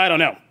from it. I don't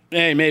know.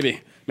 Hey,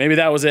 maybe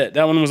that was it.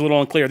 That one was a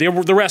little unclear.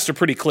 The rest are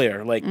pretty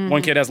clear. Like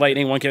one kid has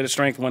lightning, one kid has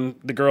strength.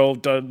 The girl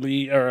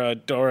Dudley or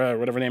Dora, or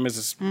whatever her name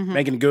is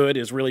Megan Good,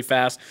 is really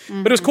fast.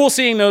 But it was cool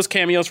seeing those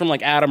cameos from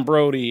like Adam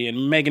Brody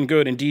and Megan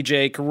Good and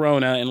DJ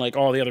Corona and like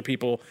all the other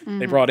people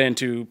they brought in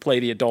to play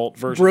the adult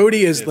version.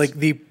 Brody is like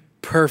the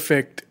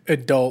perfect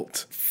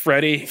adult.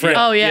 Freddie.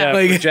 Oh, yeah.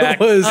 Like, it Jack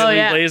was- Oh,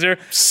 yeah. Blazer.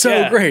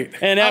 So great.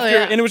 And after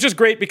yeah. and it was just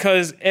great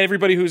because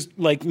everybody who's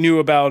like knew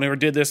about or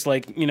did this,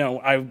 like,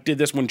 I did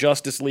this when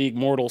Justice League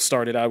Mortal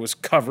started. I was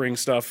covering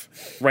stuff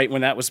right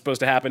when that was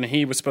supposed to happen. And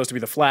he was supposed to be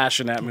the Flash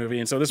in that movie.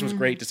 And so this was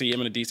great to see him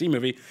in a DC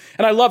movie.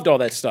 And I loved all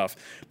that stuff.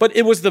 But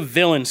it was the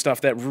villain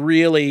stuff that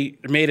really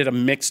made it a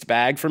mixed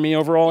bag for me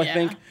overall, I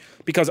think.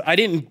 because I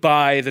didn't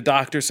buy the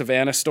Dr.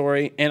 Savannah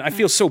story, and I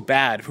feel so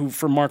bad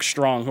for Mark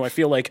Strong, who I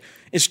feel like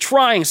is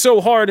trying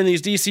so hard in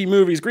these DC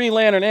movies, Green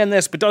Lantern and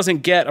this, but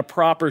doesn't get a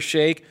proper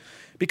shake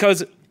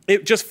because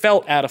it just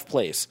felt out of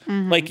place.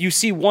 Like, you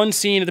see one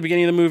scene at the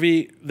beginning of the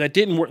movie that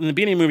didn't work. In the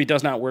beginning of the movie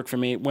does not work for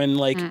me. When,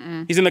 like,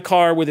 he's in the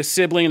car with his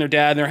sibling and their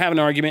dad, and they're having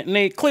an argument, and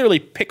they clearly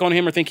pick on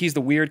him or think he's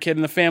the weird kid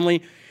in the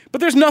family. But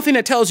there's nothing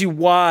that tells you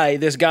why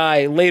this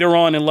guy later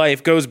on in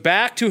life goes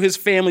back to his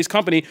family's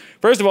company.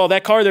 First of all,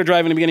 that car they're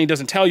driving in the beginning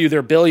doesn't tell you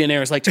they're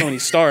billionaires like Tony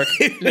Stark.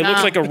 It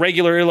looks like a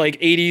regular like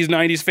 80s,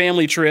 90s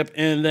family trip,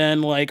 and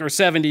then like, or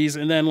 70s,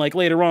 and then like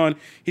later on,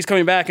 he's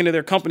coming back into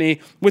their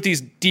company with these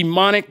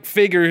demonic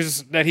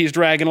figures that he's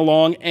dragging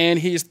along, and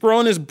he's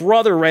throwing his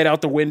brother right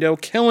out the window,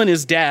 killing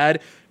his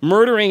dad,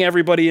 murdering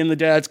everybody in the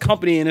dad's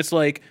company, and it's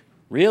like,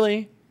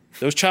 really?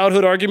 Those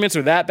childhood arguments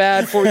are that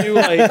bad for you?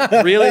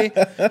 Like, really?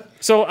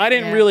 So I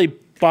didn't really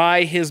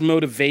buy his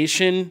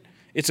motivation.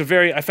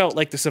 I felt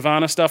like the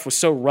Savannah stuff was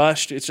so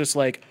rushed. It's just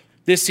like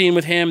this scene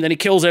with him, then he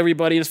kills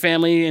everybody in his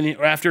family, and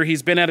after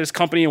he's been at his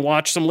company and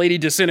watched some lady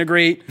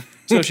disintegrate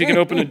so she can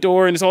open the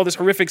door, and it's all this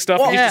horrific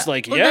stuff, and he's just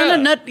like,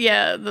 I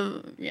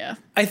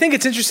think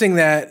it's interesting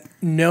that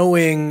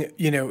knowing,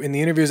 in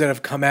the interviews that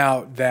have come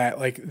out that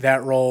like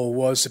that role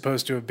was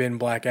supposed to have been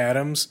Black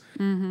Adam's,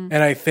 and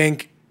I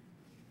think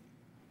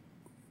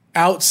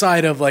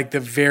outside of like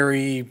the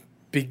very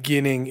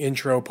beginning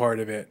intro part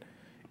of it,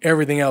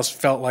 everything else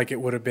felt like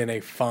it would have been a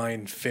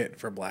fine fit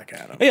for Black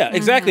Adam. Yeah,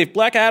 exactly. If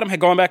Black Adam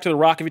had gone back to the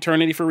Rock of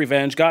Eternity for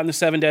revenge, gotten the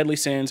 7 deadly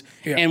sins,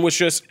 and was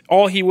just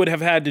all he would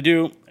have had to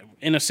do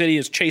in a city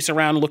is chase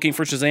around looking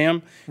for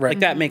Shazam,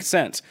 like that makes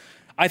sense.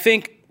 I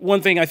think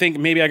one thing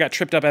maybe I got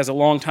tripped up as a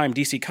longtime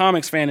DC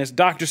Comics fan is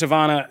Dr.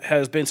 Savannah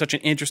has been such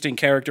an interesting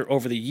character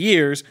over the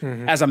years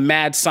as a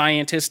mad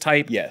scientist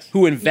type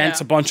who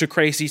invents a bunch of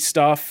crazy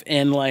stuff,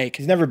 and like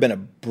he's never been a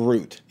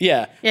brute.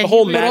 The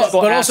whole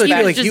magical but also I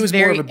feel like just he was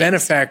more of a very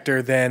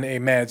benefactor than a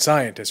mad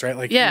scientist, right?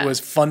 Like he was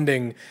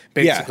funding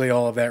basically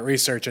all of that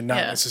research and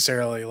not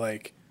necessarily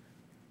like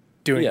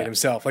doing it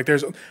himself. Like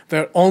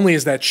there only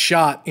is that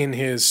shot in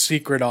his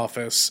secret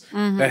office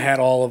that had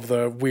all of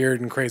the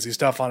weird and crazy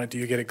stuff on it. Do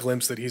you get a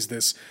glimpse that he's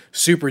this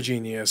super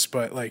genius?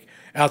 But like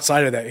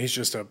outside of that, he's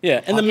just a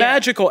and the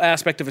magical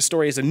aspect of his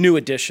story is a new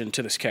addition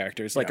to this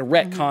character. It's like a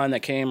retcon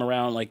that came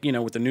around, like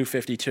with the New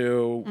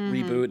 52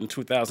 reboot in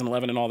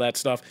 2011 and all that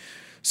stuff.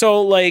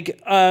 So,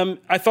 like,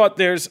 I thought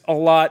there's a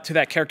lot to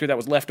that character that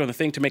was left on the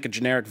thing to make a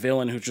generic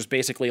villain who's just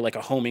basically like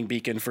a homing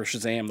beacon for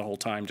Shazam the whole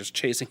time, just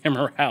chasing him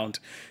around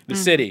the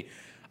city.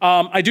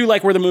 I do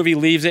like where the movie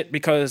leaves it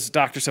because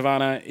Dr.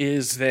 Savannah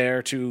is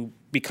there to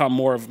become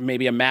more of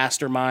maybe a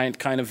mastermind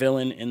kind of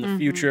villain in the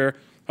future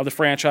of the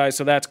franchise,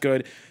 so that's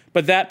good.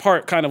 But that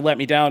part kind of let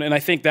me down, and I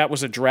think that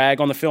was a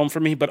drag on the film for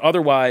me. But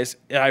otherwise,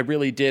 I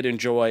really did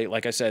enjoy,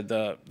 like I said,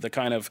 the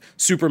kind of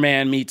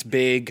Superman meets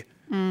Big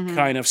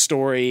kind of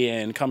story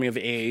and coming of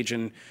age,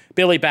 and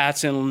Billy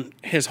Batson,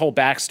 his whole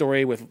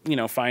backstory with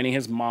finding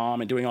his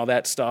mom and doing all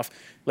that stuff.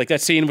 Like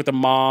that scene with the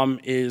mom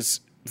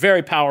is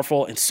very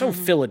powerful and so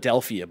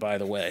Philadelphia, by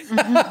the way.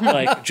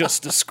 Like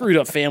just the screwed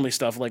up family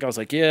stuff. Like I was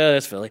like, yeah,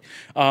 that's Philly.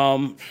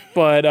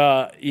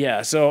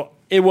 So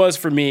it was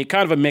for me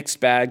kind of a mixed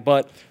bag,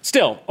 but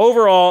still,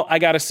 overall, I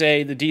gotta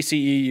say the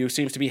DCEU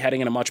seems to be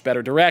heading in a much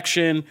better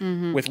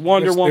direction with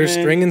Wonder Woman.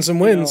 They're stringing some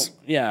wins.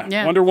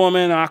 Wonder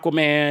Woman,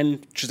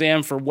 Aquaman,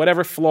 Shazam, for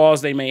whatever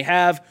flaws they may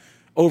have.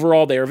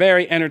 Overall, they are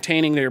very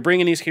entertaining. They're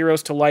bringing these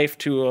heroes to life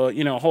to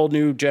a whole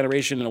new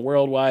generation and a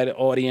worldwide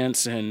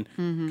audience, and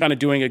kind of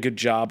doing a good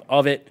job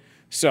of it.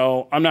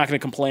 So I'm not going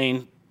to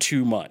complain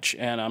too much,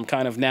 and I'm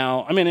kind of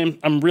now.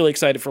 I'm really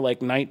excited for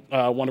like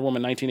Wonder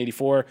Woman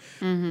 1984.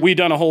 We've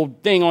done a whole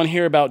thing on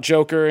here about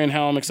Joker and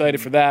how I'm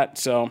excited for that.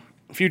 So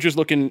future's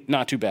looking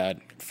not too bad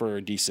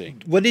for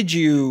DC. What did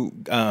you?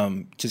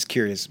 Just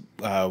curious,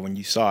 when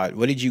you saw it,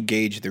 what did you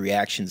gauge the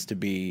reactions to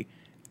be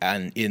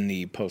in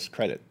the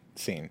post-credit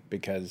scene?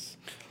 Because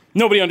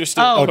nobody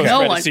understood the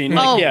post-credit scene.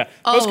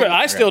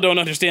 I still don't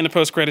understand the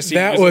post-credit scene.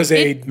 That was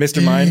a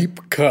Mr.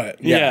 Mind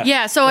cut.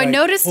 Yeah, so I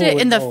noticed it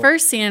in the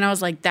first scene, and I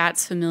was like,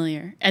 that's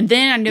familiar. And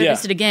then I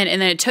noticed it again,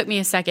 and then it took me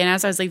a second.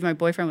 As I was leaving, my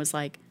boyfriend was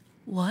like,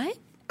 what?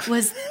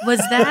 Was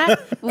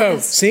that?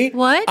 See?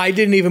 What? I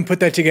didn't even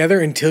put that together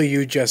until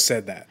you just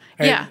said that.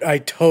 I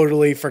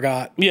totally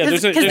forgot. Yeah,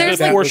 there's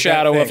a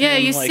foreshadow of yeah,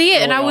 him, you like, see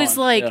it, and I was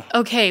on. like,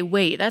 okay,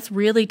 wait, that's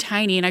really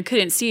tiny, and I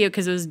couldn't see it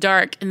because it was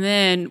dark. And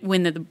then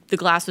when the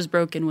glass was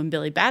broken, when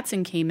Billy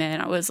Batson came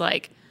in, I was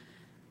like,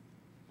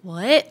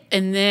 what?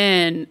 And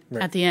then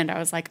at the end, I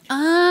was like,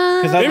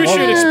 maybe we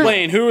should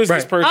explain who is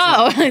this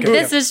person.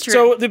 This is true.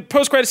 So the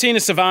post-credit scene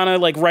is Savannah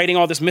like writing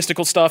all this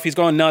mystical stuff. He's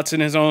going nuts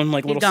in his own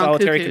like little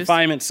solitary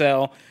confinement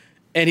cell.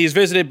 And he's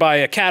visited by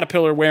a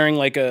caterpillar wearing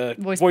like a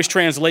voice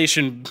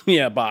translation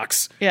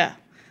box. Yeah.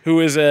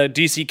 Who is a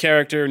DC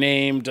character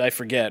named, I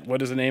forget.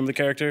 What is the name of the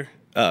character?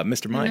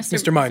 Mr. Mind.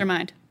 Mr. Mind. Mr.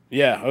 Mind.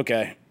 Yeah,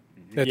 okay.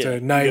 That's a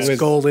nice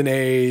golden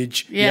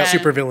age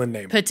supervillain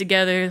name. Put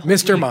together.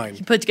 Mr. Mind.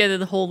 He put together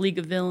the whole League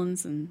of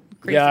Villains and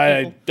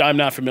I'm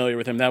not familiar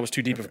with him. That was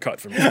too deep of a cut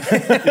for me.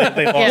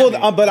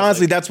 But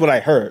honestly, that's what I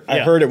heard. I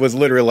heard it was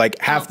literally like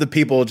half the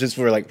people just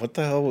were like, "What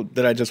the hell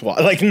did I just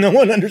watch?" Like no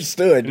one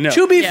understood. No.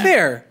 To be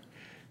fair,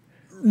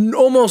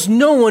 almost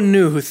no one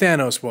knew who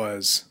Thanos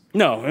was.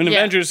 No, and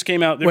Avengers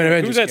came out.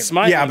 Who's that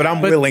smiling? Yeah, but I'm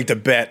willing to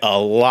bet a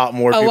lot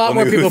more people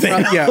knew who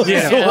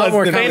Thanos a lot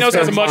more. Thanos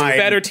has a much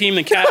better team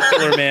than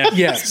Caterpillar Man.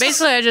 Yes.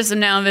 Basically, I just am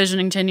now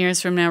envisioning 10 years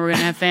from now, we're going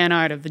to have fan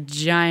art of the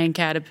giant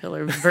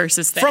caterpillar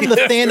versus Thanos. From the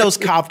Thanos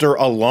copter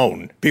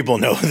alone, people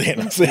know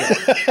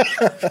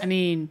Thanos. I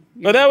mean...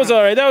 But that was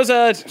all right. That was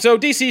so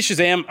DC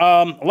Shazam.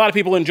 A lot of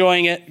people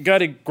enjoying it.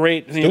 Got a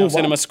great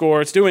cinema score.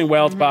 It's doing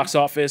well. It's box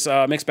office.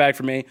 Mixed bag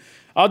for me.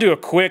 I'll do a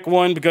quick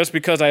one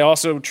because I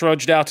also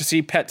trudged out to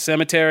see Pet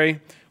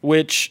Sematary,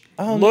 which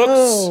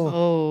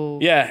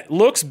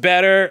looks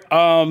better.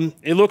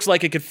 It looks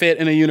like it could fit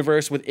in a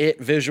universe with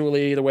it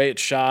visually, the way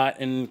it's shot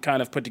and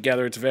kind of put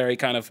together. It's very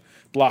kind of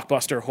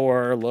blockbuster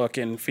horror look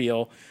and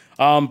feel.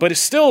 But it's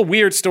still a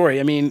weird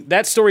story. I mean,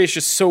 that story is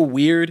just so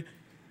weird.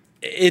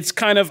 It's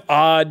kind of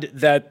odd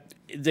that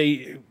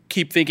they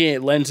keep thinking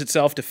it lends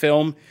itself to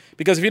film.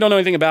 Because if you don't know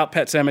anything about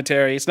Pet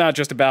Sematary, it's not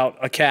just about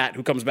a cat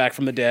who comes back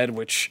from the dead,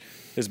 which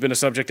has been a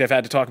subject I've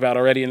had to talk about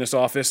already in this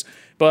office.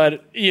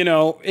 But,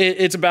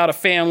 it's about a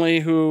family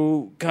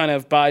who kind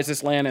of buys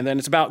this land, and then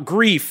it's about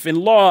grief and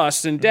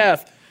loss and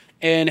death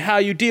and how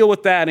you deal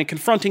with that and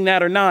confronting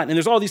that or not. And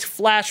there's all these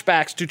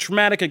flashbacks to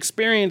traumatic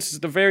experiences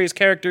the various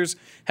characters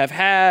have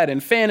had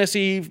and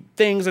fantasy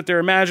things that they're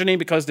imagining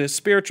because the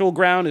spiritual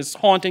ground is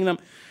haunting them.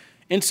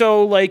 And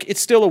so,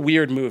 it's still a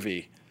weird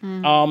movie.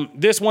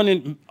 This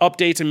one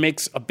updates and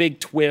makes a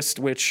big twist,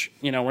 which,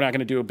 we're not going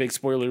to do a big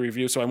spoiler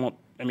review, so I won't.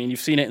 I mean,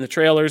 you've seen it in the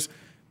trailers,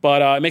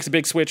 but it makes a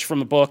big switch from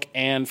the book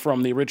and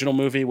from the original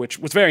movie, which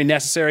was very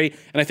necessary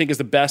and I think is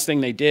the best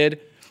thing they did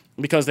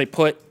because they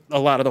put a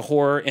lot of the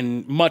horror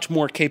in much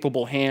more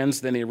capable hands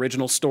than the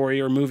original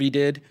story or movie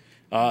did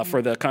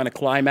for the kind of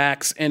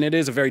climax. And it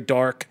is a very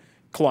dark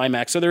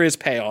climax, so there is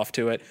payoff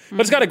to it.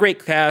 But it's got a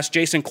great cast.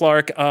 Jason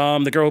Clarke,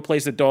 the girl who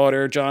plays the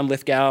daughter, John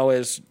Lithgow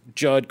as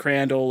Judd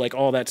Crandall,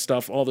 all that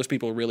stuff. All those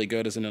people are really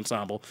good as an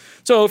ensemble.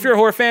 So if you're a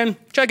horror fan,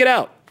 check it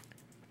out.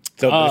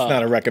 So it's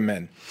not a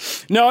recommend.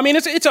 No, I mean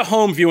it's a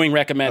home viewing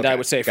recommend. Okay, I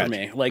would say for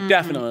me,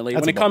 definitely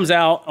when it comes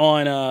out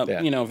on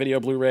video,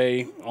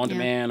 Blu-ray, on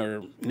demand,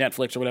 or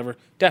Netflix or whatever.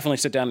 Definitely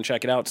sit down and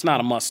check it out. It's not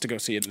a must to go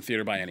see it in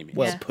theater by any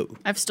means.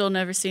 I've still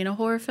never seen a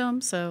horror film,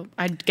 so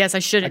I guess I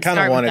shouldn't. I kind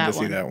of wanted to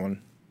see that one.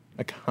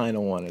 I kind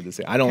of wanted to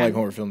see it. I don't like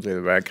horror films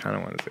either, but I kind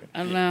of wanted to see it.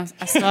 I don't know.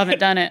 I still haven't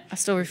done it. I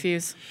still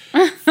refuse.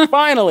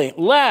 Finally,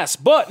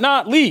 last but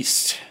not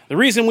least, the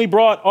reason we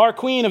brought our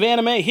queen of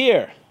anime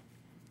here.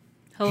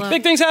 Hello.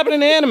 Big things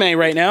happening in anime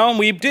right now.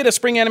 We did a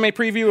spring anime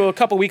preview a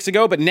couple weeks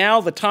ago, but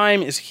now the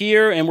time is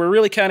here, and we're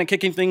really kind of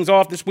kicking things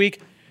off this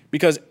week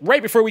because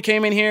right before we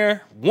came in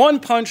here, One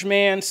Punch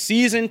Man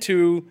Season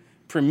 2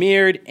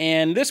 premiered,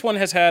 and this one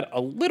has had a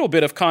little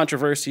bit of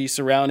controversy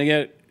surrounding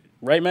it.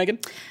 Right, Megan?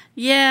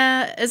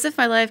 Yeah, as if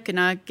my life could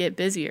not get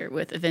busier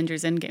with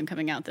Avengers Endgame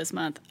coming out this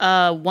month.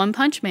 One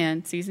Punch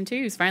Man Season 2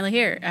 is finally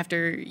here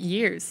after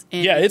years.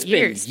 And it's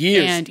years been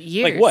years. And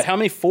years. Like what? How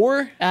many?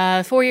 4?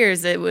 4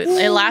 years. It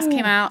last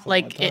came out,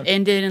 it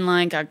ended in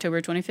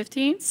October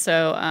 2015.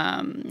 So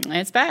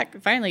it's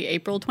back, finally,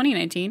 April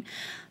 2019.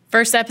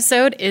 First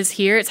episode is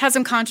here. It's had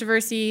some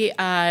controversy.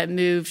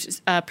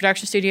 Moved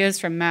production studios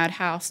from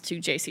Madhouse to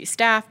JC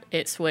Staff.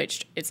 It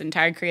switched its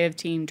entire creative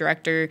team,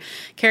 director,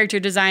 character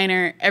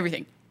designer,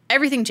 everything.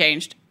 Everything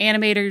changed.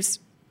 Animators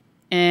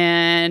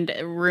and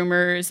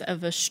rumors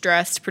of a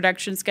stressed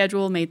production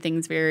schedule made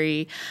things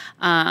very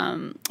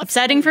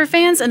upsetting for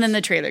fans. And then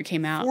the trailer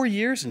came out. 4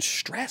 years and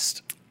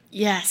stressed?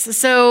 Yes.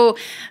 So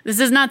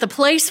this is not the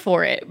place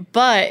for it,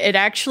 but it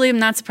actually, I'm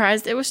not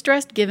surprised it was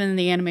stressed given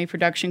the Anime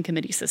Production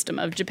Committee system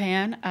of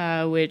Japan,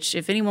 which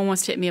if anyone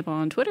wants to hit me up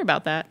on Twitter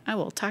about that, I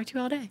will talk to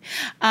you all day.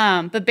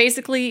 But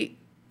basically,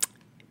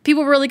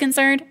 people were really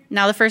concerned.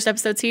 Now the first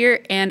episode's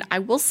here, and I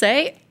will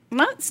say,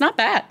 it's not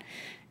bad.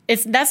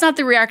 That's not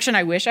the reaction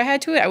I wish I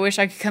had to it. I wish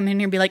I could come in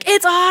here and be like,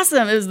 it's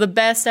awesome. It was the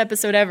best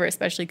episode ever,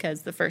 especially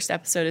because the first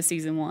episode of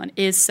season 1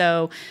 is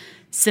so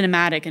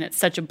cinematic and it's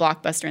such a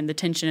blockbuster and the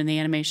tension and the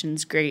animation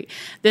is great.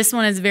 This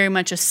one is very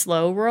much a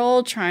slow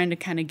roll, trying to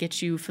kind of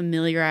get you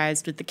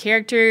familiarized with the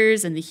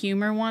characters and the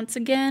humor once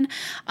again.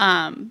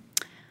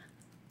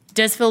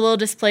 Does feel a little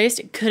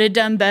displaced. It could have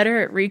done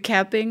better at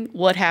recapping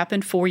what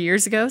happened 4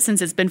 years ago, since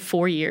it's been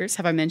 4 years.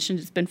 Have I mentioned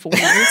it's been 4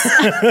 years?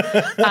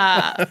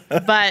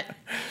 But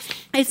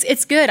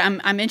it's good.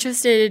 I'm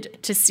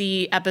interested to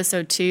see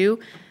episode 2.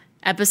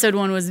 Episode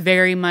 1 was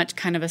very much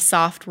kind of a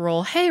soft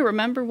roll. Hey,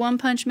 remember One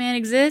Punch Man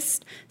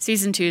exists?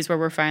 Season 2 is where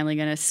we're finally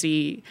going to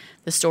see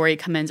the story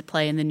come into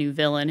play and the new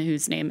villain,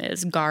 whose name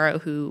is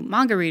Garo, who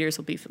manga readers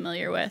will be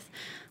familiar with.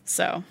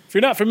 So, if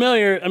you're not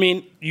familiar, I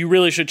mean, you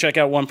really should check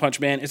out One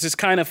Punch Man. It's this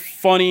kind of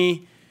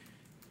funny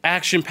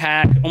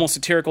action-packed, almost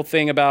satirical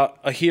thing about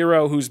a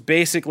hero who's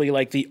basically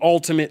like the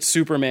ultimate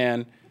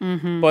Superman,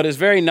 but is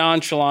very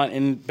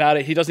nonchalant about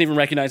it. He doesn't even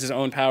recognize his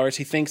own powers.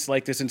 He thinks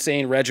like this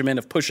insane regimen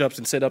of push-ups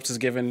and sit-ups has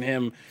given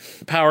him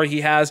the power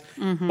he has,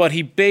 but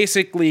he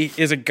basically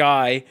is a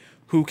guy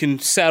who can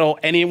settle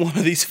any one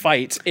of these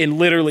fights in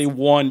literally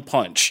one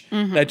punch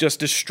that just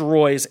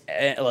destroys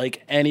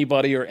like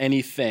anybody or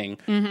anything.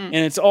 And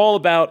it's all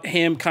about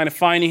him kind of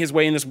finding his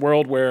way in this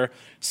world where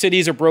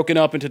cities are broken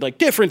up into like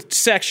different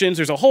sections.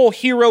 There's a whole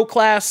hero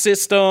class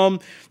system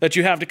that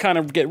you have to kind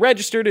of get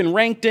registered and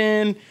ranked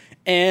in.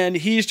 And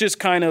he's just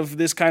kind of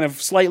this kind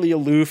of slightly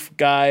aloof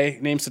guy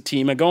named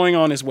Satima going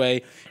on his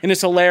way. And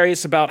it's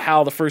hilarious about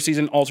how the first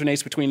season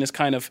alternates between this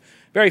kind of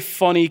very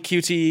funny,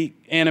 cutesy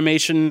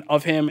animation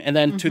of him and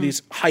then to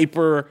these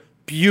hyper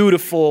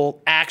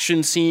beautiful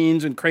action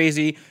scenes and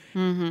crazy.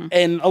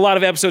 And a lot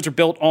of episodes are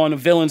built on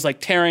villains like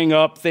tearing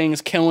up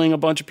things, killing a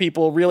bunch of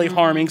people, really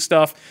harming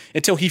stuff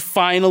until he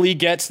finally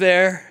gets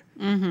there.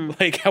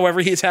 Like,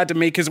 however, he's had to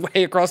make his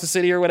way across the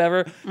city or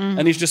whatever.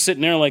 And he's just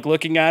sitting there, like,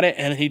 looking at it,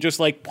 and he just,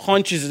 like,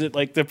 punches it,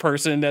 like, the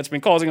person that's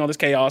been causing all this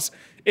chaos.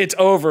 It's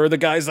over. The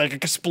guy's, like,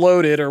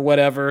 exploded or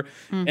whatever.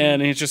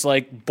 And he's just,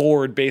 like,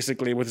 bored,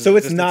 basically, with his So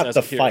it's not as the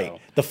a hero.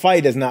 fight. The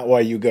fight is not why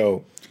you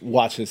go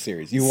watch this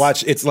series. You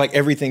watch, it's like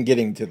everything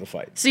getting to the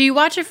fight. So you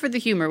watch it for the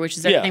humor, which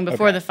is everything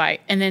before the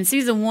fight. And then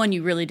season 1,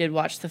 you really did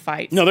watch the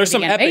fights. No, there's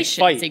some epic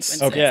animation fights.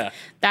 sequences. Okay. Yeah.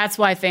 That's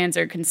why fans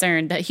are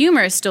concerned. The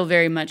humor is still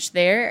very much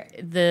there.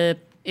 The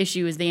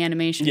issue is the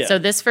animation. Yeah. So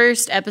this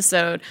first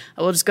episode,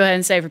 I will just go ahead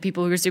and say for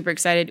people who are super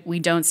excited, we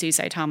don't see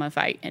Saitama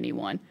fight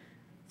anyone.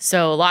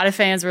 So a lot of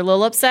fans were a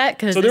little upset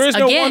because So there is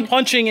no one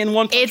punching in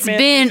One Punch it's Man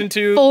been season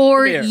 2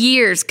 4 premiere.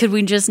 years. Could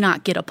we just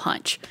not get a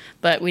punch?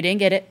 But we didn't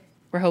get it.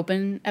 We're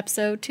hoping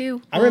episode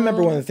 2. I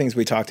remember one of the things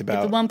we talked the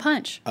about one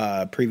punch.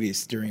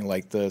 previous during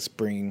like the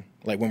spring,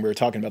 like when we were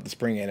talking about the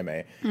spring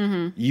anime.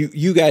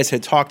 You guys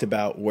had talked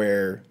about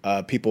where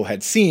people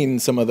had seen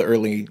some of the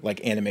early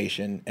like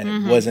animation and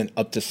it wasn't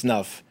up to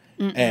snuff.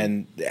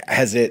 And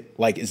has it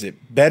like, is it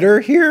better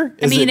here?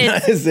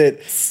 Is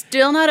it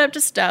Still not up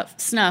to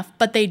snuff,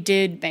 but they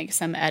did make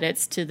some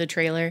edits to the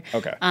trailer.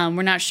 Okay.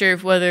 We're not sure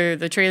if whether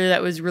the trailer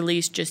that was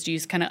released just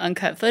used kind of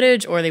uncut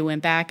footage or they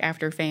went back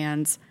after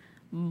fans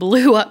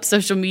blew up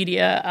social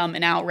media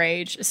in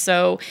outrage.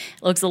 So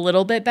it looks a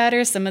little bit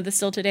better, some of the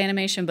stilted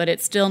animation, but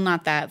it's still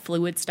not that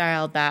fluid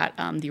style that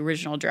the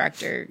original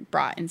director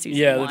brought in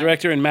season 1. Yeah, the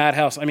director in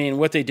Madhouse, I mean,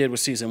 what they did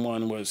with season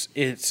 1 was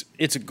it's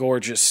a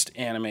gorgeous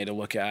anime to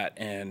look at,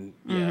 and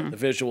the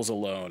visuals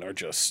alone are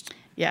just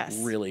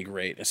really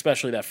great,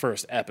 especially that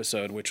first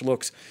episode, which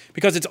looks,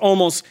 because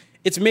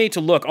it's made to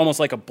look almost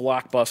like a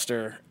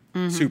blockbuster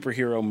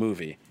superhero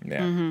movie.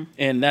 Yeah.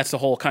 And that's the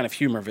whole kind of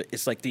humor of it.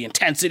 It's like the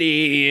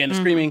intensity and the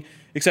screaming,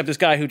 except this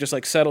guy who just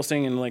like settles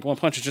things and like one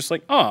punch is just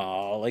like,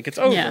 oh, like it's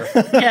over.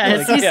 Yeah,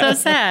 he's so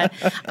sad.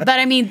 But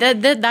I mean,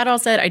 that all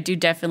said, I do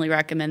definitely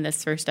recommend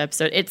this first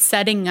episode. It's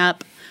setting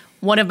up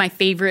one of my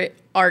favorite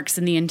arcs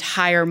in the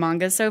entire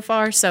manga so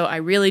far. So I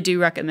really do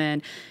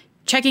recommend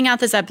checking out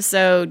this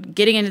episode,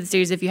 getting into the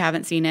series if you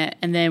haven't seen it,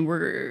 and then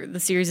the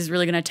series is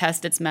really going to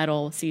test its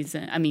mettle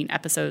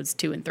episodes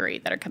 2 and 3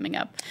 that are coming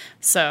up.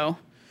 So,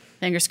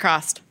 fingers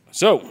crossed.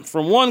 So,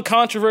 from one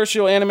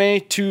controversial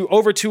anime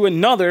over to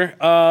another,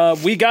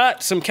 we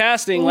got some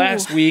casting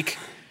last week.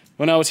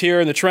 When I was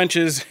here in the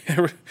trenches,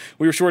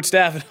 we were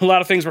short-staffed. A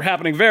lot of things were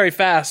happening very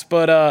fast,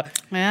 but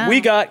we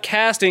got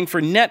casting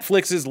for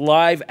Netflix's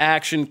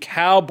live-action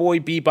Cowboy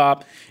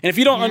Bebop. And if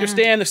you don't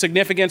understand the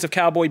significance of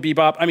Cowboy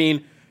Bebop, I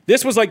mean,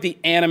 this was like the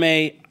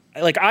anime,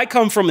 like I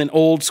come from an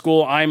old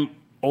school, I'm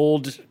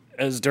old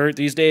as dirt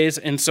these days,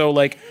 and so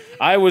like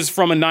I was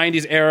from a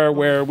 90s era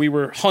where we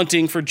were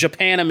hunting for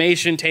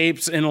Japanimation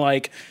tapes and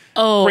like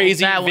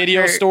crazy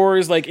video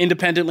stores, like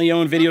independently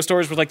owned video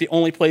stores was like the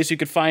only place you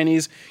could find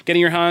these.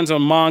 Getting your hands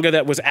on manga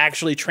that was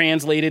actually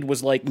translated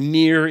was like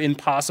near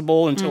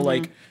impossible until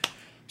like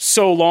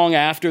so long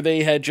after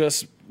they had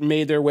just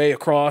made their way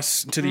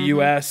across to the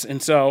US.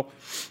 And so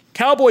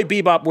Cowboy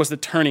Bebop was the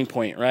turning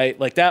point, right?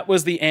 Like that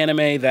was the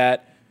anime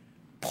that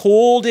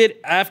pulled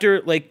it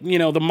after, like, you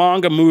know, the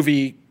manga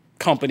movie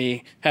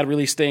company had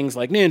released things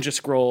like Ninja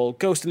Scroll,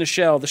 Ghost in the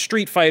Shell, the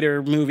Street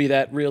Fighter movie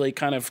that really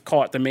kind of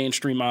caught the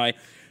mainstream eye.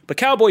 But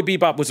Cowboy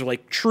Bebop was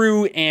like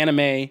true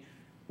anime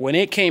when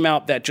it came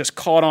out that just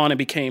caught on and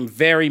became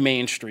very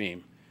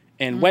mainstream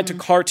and went to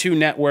Cartoon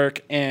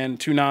Network and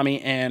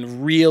Toonami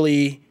and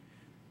really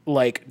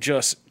like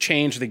just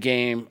changed the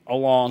game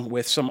along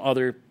with some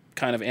other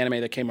kind of anime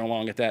that came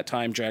along at that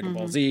time, Dragon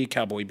Ball Z,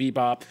 Cowboy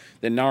Bebop,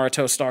 then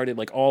Naruto started,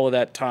 like all of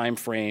that time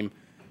frame.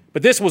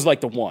 But this was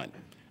like the one.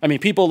 I mean,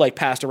 people like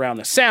passed around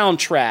the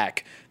soundtrack.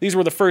 These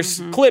were the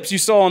first clips you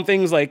saw on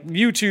things like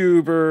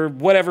YouTube or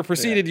whatever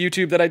preceded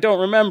YouTube that I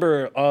don't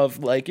remember of,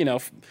 like, you know,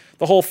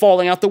 the whole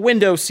falling out the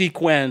window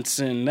sequence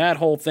and that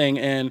whole thing.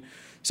 And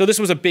so this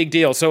was a big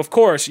deal. So, of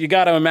course, you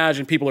got to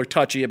imagine people are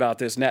touchy about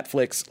this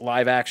Netflix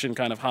live action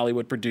kind of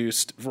Hollywood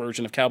produced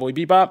version of Cowboy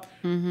Bebop.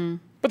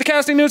 But the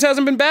casting news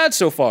hasn't been bad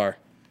so far.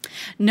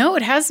 No,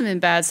 it hasn't been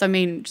bad. So, I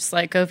mean, just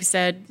like Kofi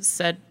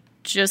said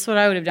just what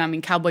I would have done. I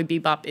mean, Cowboy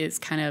Bebop is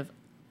kind of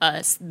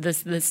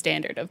the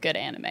standard of good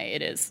anime.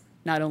 It is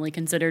not only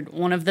considered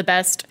one of the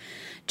best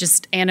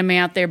just anime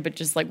out there, but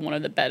just like one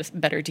of the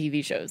better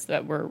TV shows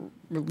that were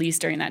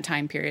released during that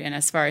time period. And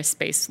as far as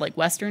space like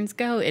westerns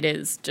go, it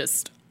is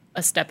just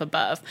a step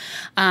above.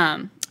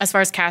 As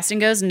far as casting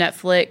goes,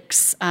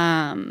 Netflix,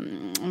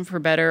 for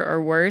better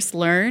or worse,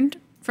 learned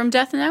from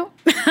Death Note,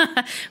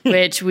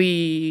 which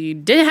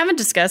we haven't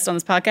discussed on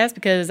this podcast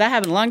because that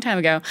happened a long time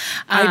ago.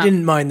 I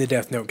didn't mind the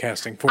Death Note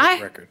casting, for the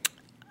record.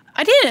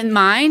 I didn't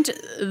mind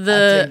I'll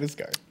take this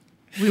guy.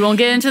 We won't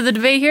get into the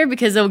debate here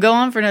because it'll go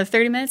on for another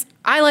 30 minutes.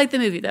 I like the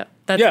movie, though.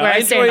 That's where I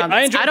stand on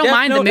this. I don't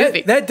mind the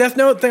movie. That Death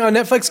Note thing on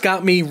Netflix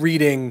got me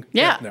reading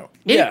Death Note.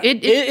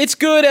 It's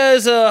good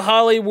as a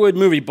Hollywood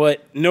movie,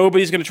 but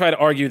nobody's going to try to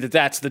argue that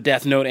that's the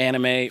Death Note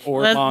anime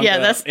or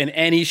manga in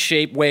any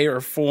shape, way, or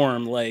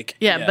form. But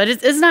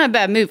it's not a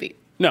bad movie.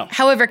 No.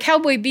 However,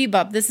 Cowboy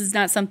Bebop, this is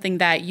not something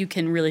that you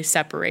can really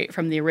separate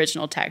from the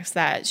original text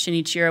that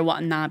Shinichiro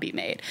Watanabe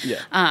made.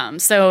 Yeah.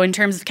 So in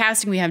terms of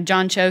casting, we have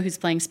John Cho, who's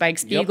playing Spike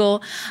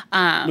Spiegel.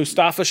 Yep.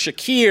 Mustafa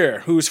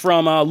Shakir, who's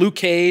from Luke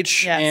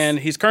Cage. Yes. And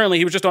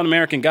he was just on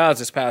American Gods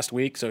this past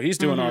week, so he's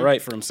doing all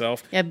right for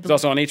himself. Yeah, he's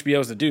also on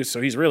HBO's The Deuce, so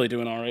he's really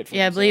doing all right for himself.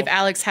 Yeah, I believe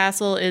Alex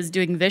Hassel is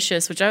doing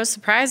Vicious, which I was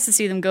surprised to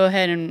see them go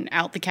ahead and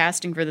out the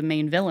casting for the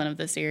main villain of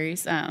the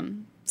series.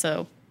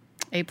 So,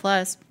 A+.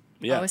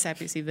 Yeah. Always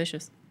happy to see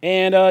Vicious.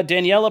 And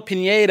Daniela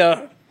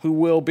Pineda, who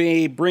will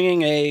be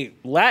bringing a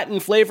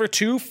Latin flavor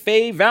to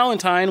Faye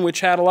Valentine,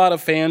 which had a lot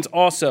of fans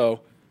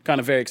also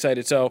kind of very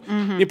excited. So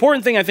the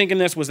important thing I think in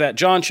this was that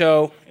John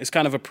Cho is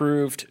kind of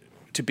approved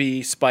to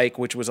be Spike,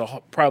 which was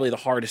probably the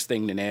hardest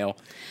thing to nail.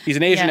 He's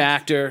an Asian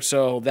actor,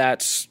 so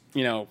that's,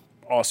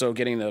 also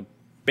getting the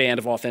band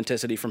of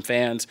authenticity from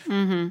fans.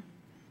 Mm-hmm.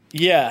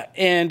 Yeah,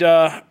 and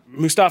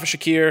Mustafa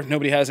Shakir,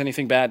 nobody has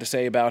anything bad to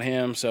say about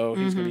him, so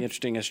he's going to be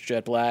interesting as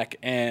Jet Black.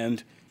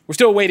 And we're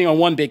still waiting on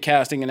one big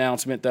casting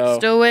announcement, though.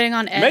 Still waiting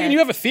on Ed. Megan, you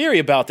have a theory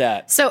about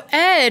that. So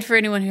Ed, for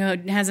anyone who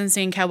hasn't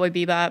seen Cowboy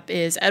Bebop,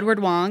 is Edward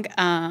Wong.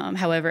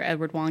 However,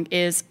 Edward Wong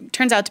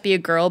turns out to be a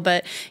girl,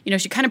 but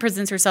she kind of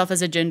presents herself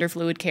as a gender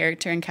fluid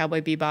character in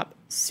Cowboy Bebop.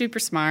 Super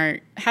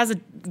smart, has a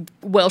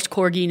Welsh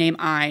corgi named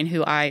Ein,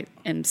 who I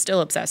am still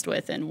obsessed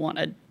with and want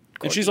a.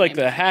 And she's like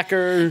the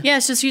hacker. Yeah,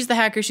 so she's the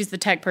hacker. She's the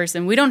tech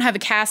person. We don't have a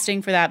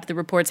casting for that, but the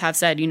reports have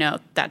said,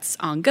 that's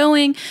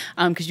ongoing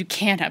because you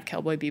can't have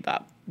Cowboy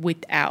Bebop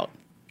without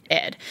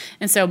Ed.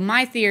 And so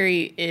my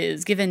theory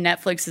is, given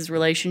Netflix's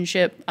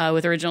relationship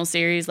with original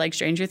series like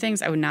Stranger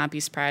Things, I would not be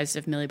surprised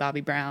if Millie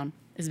Bobby Brown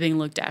is being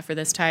looked at for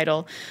this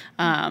title.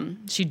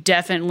 She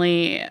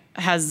definitely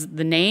has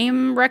the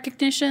name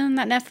recognition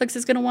that Netflix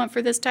is going to want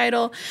for this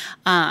title.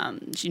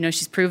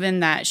 She's proven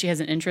that she has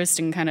an interest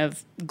in kind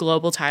of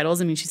global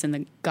titles. I mean, she's in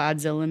the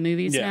Godzilla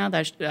movies now.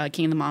 That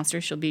King of the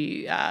Monsters she'll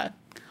be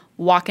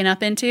walking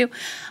up into.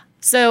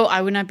 So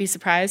I would not be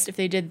surprised if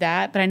they did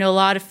that. But I know a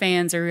lot of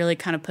fans are really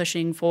kind of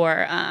pushing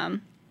for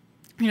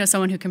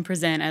someone who can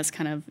present as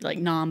kind of like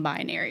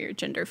non-binary or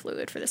gender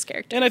fluid for this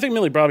character. And I think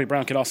Millie Bobby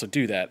Brown could also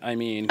do that. I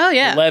mean, oh,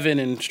 yeah. Eleven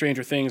in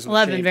Stranger Things with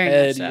 11, very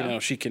Ed, much so.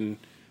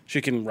 She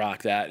can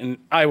rock that. And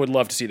I would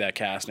love to see that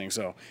casting.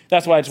 So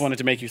that's why I just wanted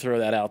to make you throw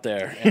that out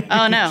there.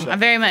 Oh, no. I'm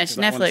very much.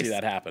 Netflix. I want to see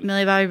that happen.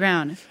 Millie Bobby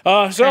Brown.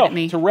 So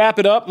to wrap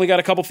it up, we got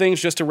a couple things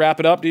just to wrap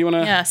it up. Do you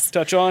want to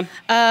touch on?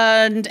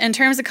 In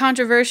terms of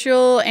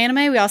controversial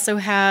anime, we also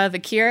have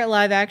Akira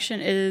live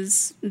action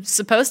is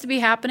supposed to be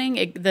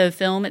happening. The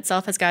film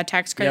itself has got a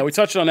tax credit. Yeah, we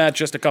touched on that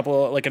just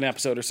an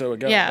episode or so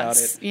ago about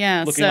it.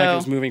 Yeah. Looking like it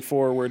was moving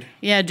forward.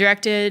 Yeah,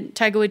 directed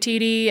Taika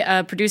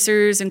Waititi,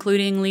 producers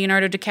including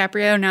Leonardo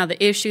DiCaprio. Now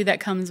the issue that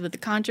comes with the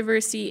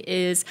controversy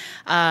is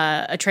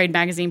a Trade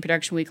Magazine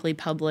Production Weekly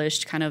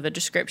published kind of a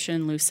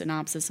description, loose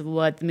synopsis of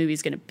what the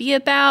movie's going to be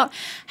about.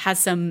 Has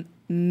some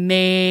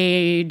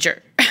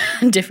major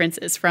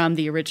differences from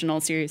the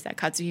original series that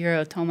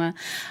Katsuhiro Otomo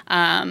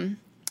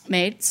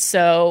made.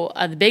 So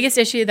the biggest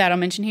issue that I'll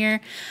mention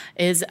here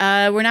is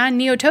we're not in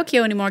Neo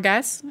Tokyo anymore,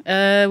 guys. We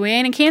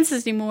ain't in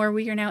Kansas anymore.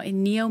 We are now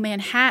in Neo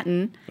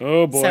Manhattan.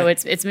 Oh boy! So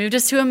it's moved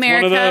us to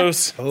America. One of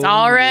those.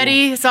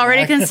 It's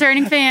already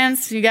concerning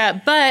fans. You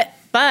got but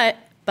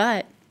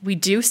we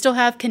do still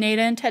have Kaneda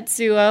and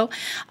Tetsuo.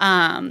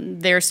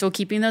 They're still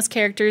keeping those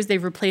characters.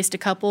 They've replaced a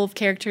couple of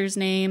characters'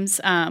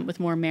 names with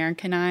more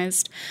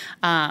Americanized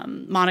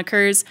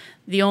monikers.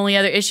 The only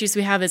other issues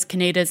we have is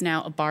Kaneda is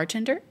now a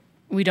bartender.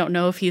 We don't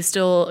know if he's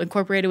still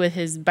incorporated with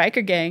his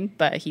biker gang,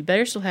 but he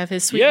better still have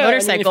his sweet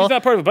motorcycle. I mean, if he's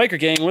not part of a biker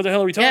gang, what the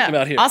hell are we talking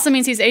about here? Also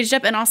means he's aged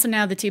up, and also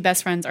now the two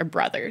best friends are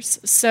brothers.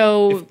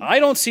 So if I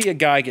don't see a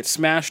guy get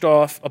smashed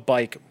off a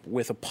bike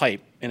with a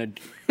pipe in a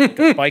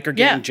biker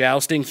gang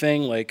jousting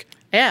thing, what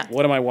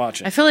am I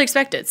watching? I fully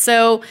expect it.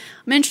 So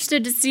I'm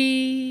interested to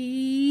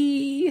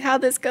see how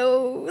this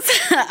goes.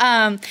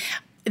 I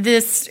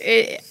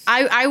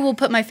will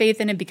put my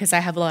faith in it because I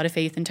have a lot of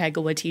faith in Taika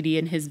Waititi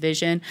and his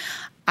vision.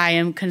 I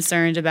am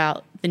concerned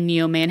about the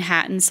Neo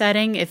Manhattan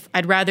setting. If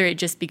I'd rather it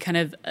just be kind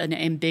of an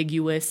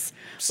ambiguous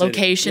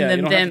location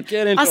than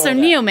them. Also,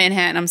 Neo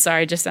Manhattan, I'm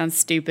sorry, just sounds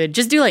stupid.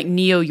 Just do like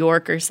Neo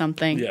York or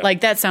something. Yeah.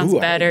 Like that sounds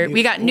better.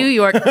 We got New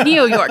York,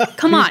 Neo York.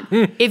 Come on.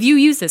 If you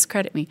use this,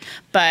 credit me.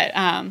 But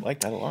I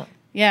like that a lot.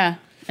 Yeah.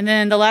 And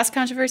then the last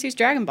controversy is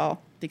Dragon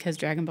Ball, because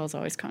Dragon Ball is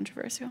always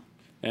controversial.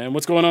 And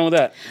what's going on with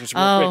that? Just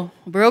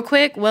real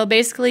quick. Well,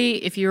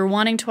 basically, if you're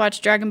wanting to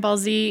watch Dragon Ball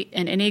Z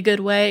in any good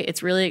way,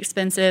 it's really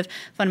expensive.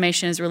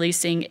 Funimation is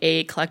releasing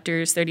a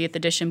collector's 30th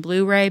edition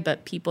Blu-ray,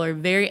 but people are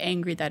very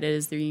angry that it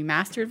is the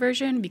remastered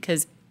version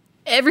because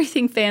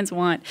everything fans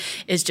want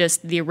is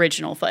just the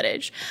original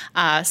footage.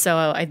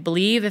 So I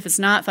believe if it's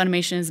not,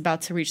 Funimation is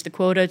about to reach the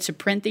quota to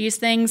print these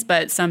things,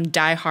 but some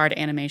diehard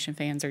animation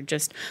fans are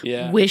just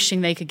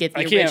wishing they could get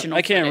the original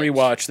I can't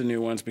rewatch the new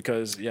ones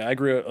because, I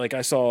grew up,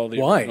 I saw the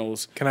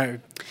originals.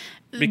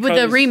 With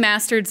the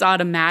remastered's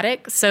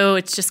automatic, so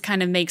it just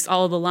kind of makes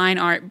all the line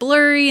art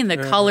blurry and the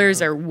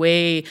colors are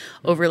way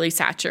overly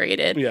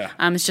saturated. Yeah.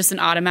 It's just an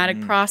automatic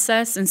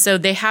process. And so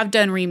they have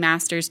done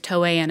remasters.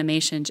 Toei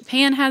Animation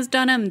Japan has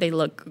done them. They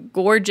look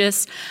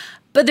gorgeous,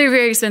 but they're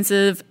very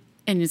expensive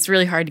and it's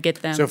really hard to get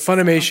them. So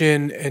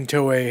Funimation and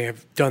Toei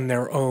have done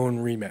their own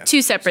remaster.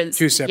 Two separate.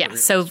 Yeah,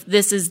 so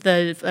this is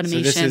the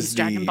Funimation's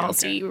Dragon Ball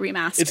Z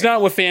remaster. It's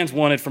not what fans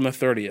wanted from the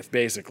 30th,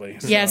 basically.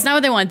 So. Yeah, it's not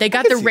what they want. They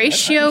got the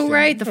ratio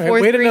right, the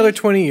 4:3. Wait another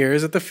 20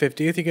 years. At the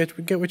 50th,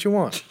 you get what you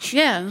want.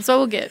 Yeah, that's what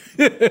we'll get.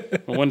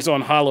 When it's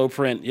on holo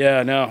print.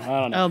 Yeah, no, I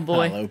don't know. Oh,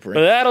 boy.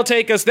 But that'll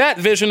take us, that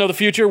vision of the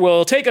future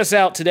will take us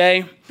out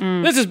today.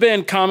 This has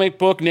been Comic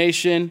Book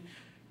Nation.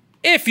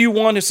 If you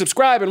want to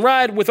subscribe and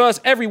ride with us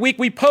every week,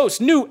 we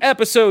post new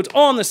episodes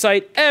on the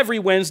site every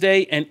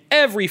Wednesday and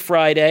every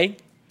Friday.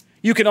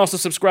 You can also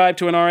subscribe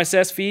to an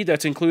RSS feed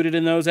that's included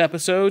in those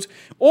episodes,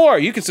 or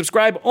you can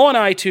subscribe on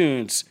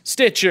iTunes,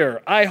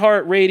 Stitcher,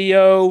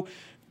 iHeartRadio,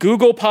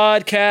 Google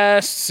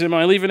Podcasts, am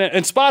I leaving it?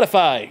 And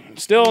Spotify.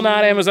 Still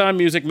not Amazon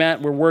Music,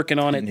 Matt. We're working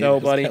on it,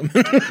 though, buddy.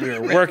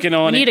 We're working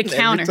on it. We need a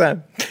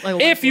counter.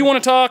 If you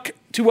want to talk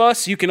to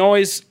us, you can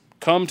always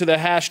come to the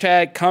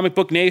hashtag Comic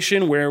Book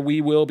Nation, where we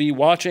will be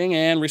watching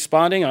and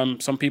responding.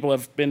 Some people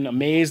have been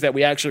amazed that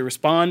we actually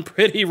respond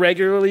pretty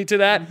regularly to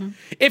that.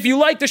 If you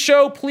like the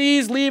show,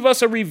 please leave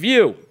us a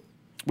review.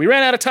 We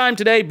ran out of time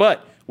today,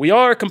 but we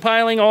are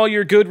compiling all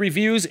your good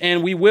reviews,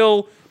 and we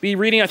will be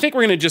reading. I think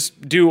we're going to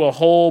just do a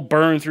whole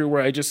burn through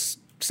where I just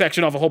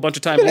section off a whole bunch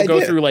of time. We'll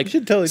go through like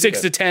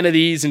 6 to 10 of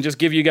these and just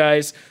give you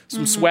guys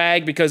some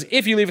swag, because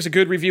if you leave us a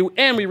good review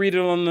and we read it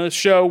on the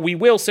show, we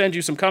will send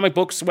you some comic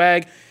book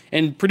swag.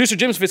 And producer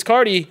Jim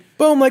Viscardi,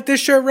 boom, like this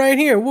shirt right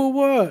here. Woo,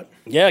 what?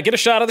 Yeah, get a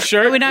shot of the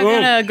shirt. Are we not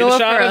gonna go up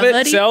for a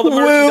hoodie? Sell the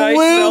merchandise.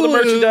 Sell the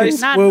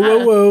merchandise.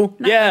 Whoa.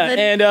 Yeah,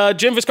 and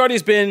Jim Viscardi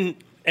has been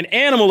an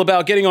animal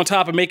about getting on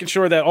top of making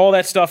sure that all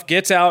that stuff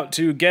gets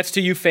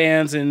to you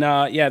fans, and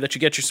that you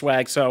get your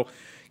swag. So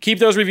keep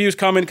those reviews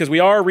coming, because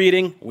we are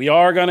reading. We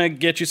are gonna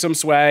get you some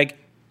swag.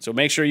 So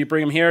make sure you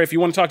bring them here. If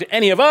you want to talk to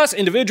any of us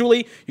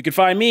individually, you can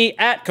find me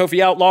at Kofi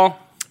Outlaw.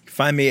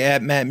 Find me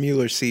at Matt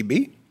Mueller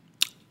CB.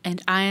 And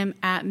I am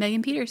at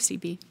Megan Peters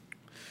CB.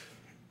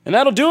 And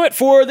that'll do it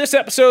for this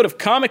episode of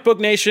Comic Book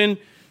Nation.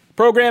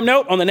 Program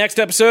note, on the next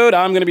episode,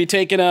 I'm going to be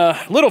taking a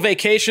little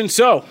vacation,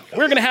 so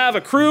we're going to have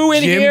a crew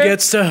in here. Jim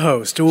gets to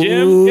host.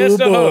 Jim gets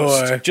to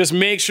host. Just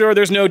make sure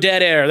there's no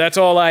dead air. That's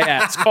all I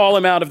ask. Call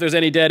him out if there's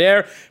any dead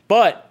air.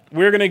 But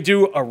we're going to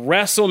do a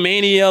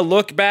WrestleMania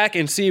look back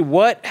and see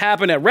what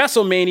happened at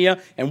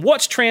WrestleMania and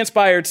what's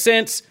transpired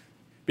since.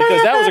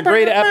 Because that was a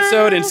great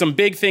episode, and some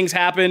big things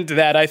happened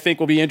that I think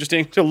will be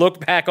interesting to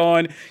look back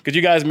on, because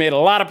you guys made a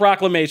lot of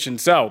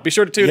proclamations. So be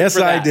sure to tune in for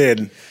that. Yes, I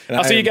did.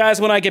 I'll see you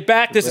guys when I get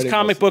back. This is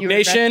Comic Book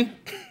Nation.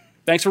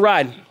 Thanks for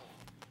riding.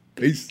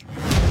 Peace.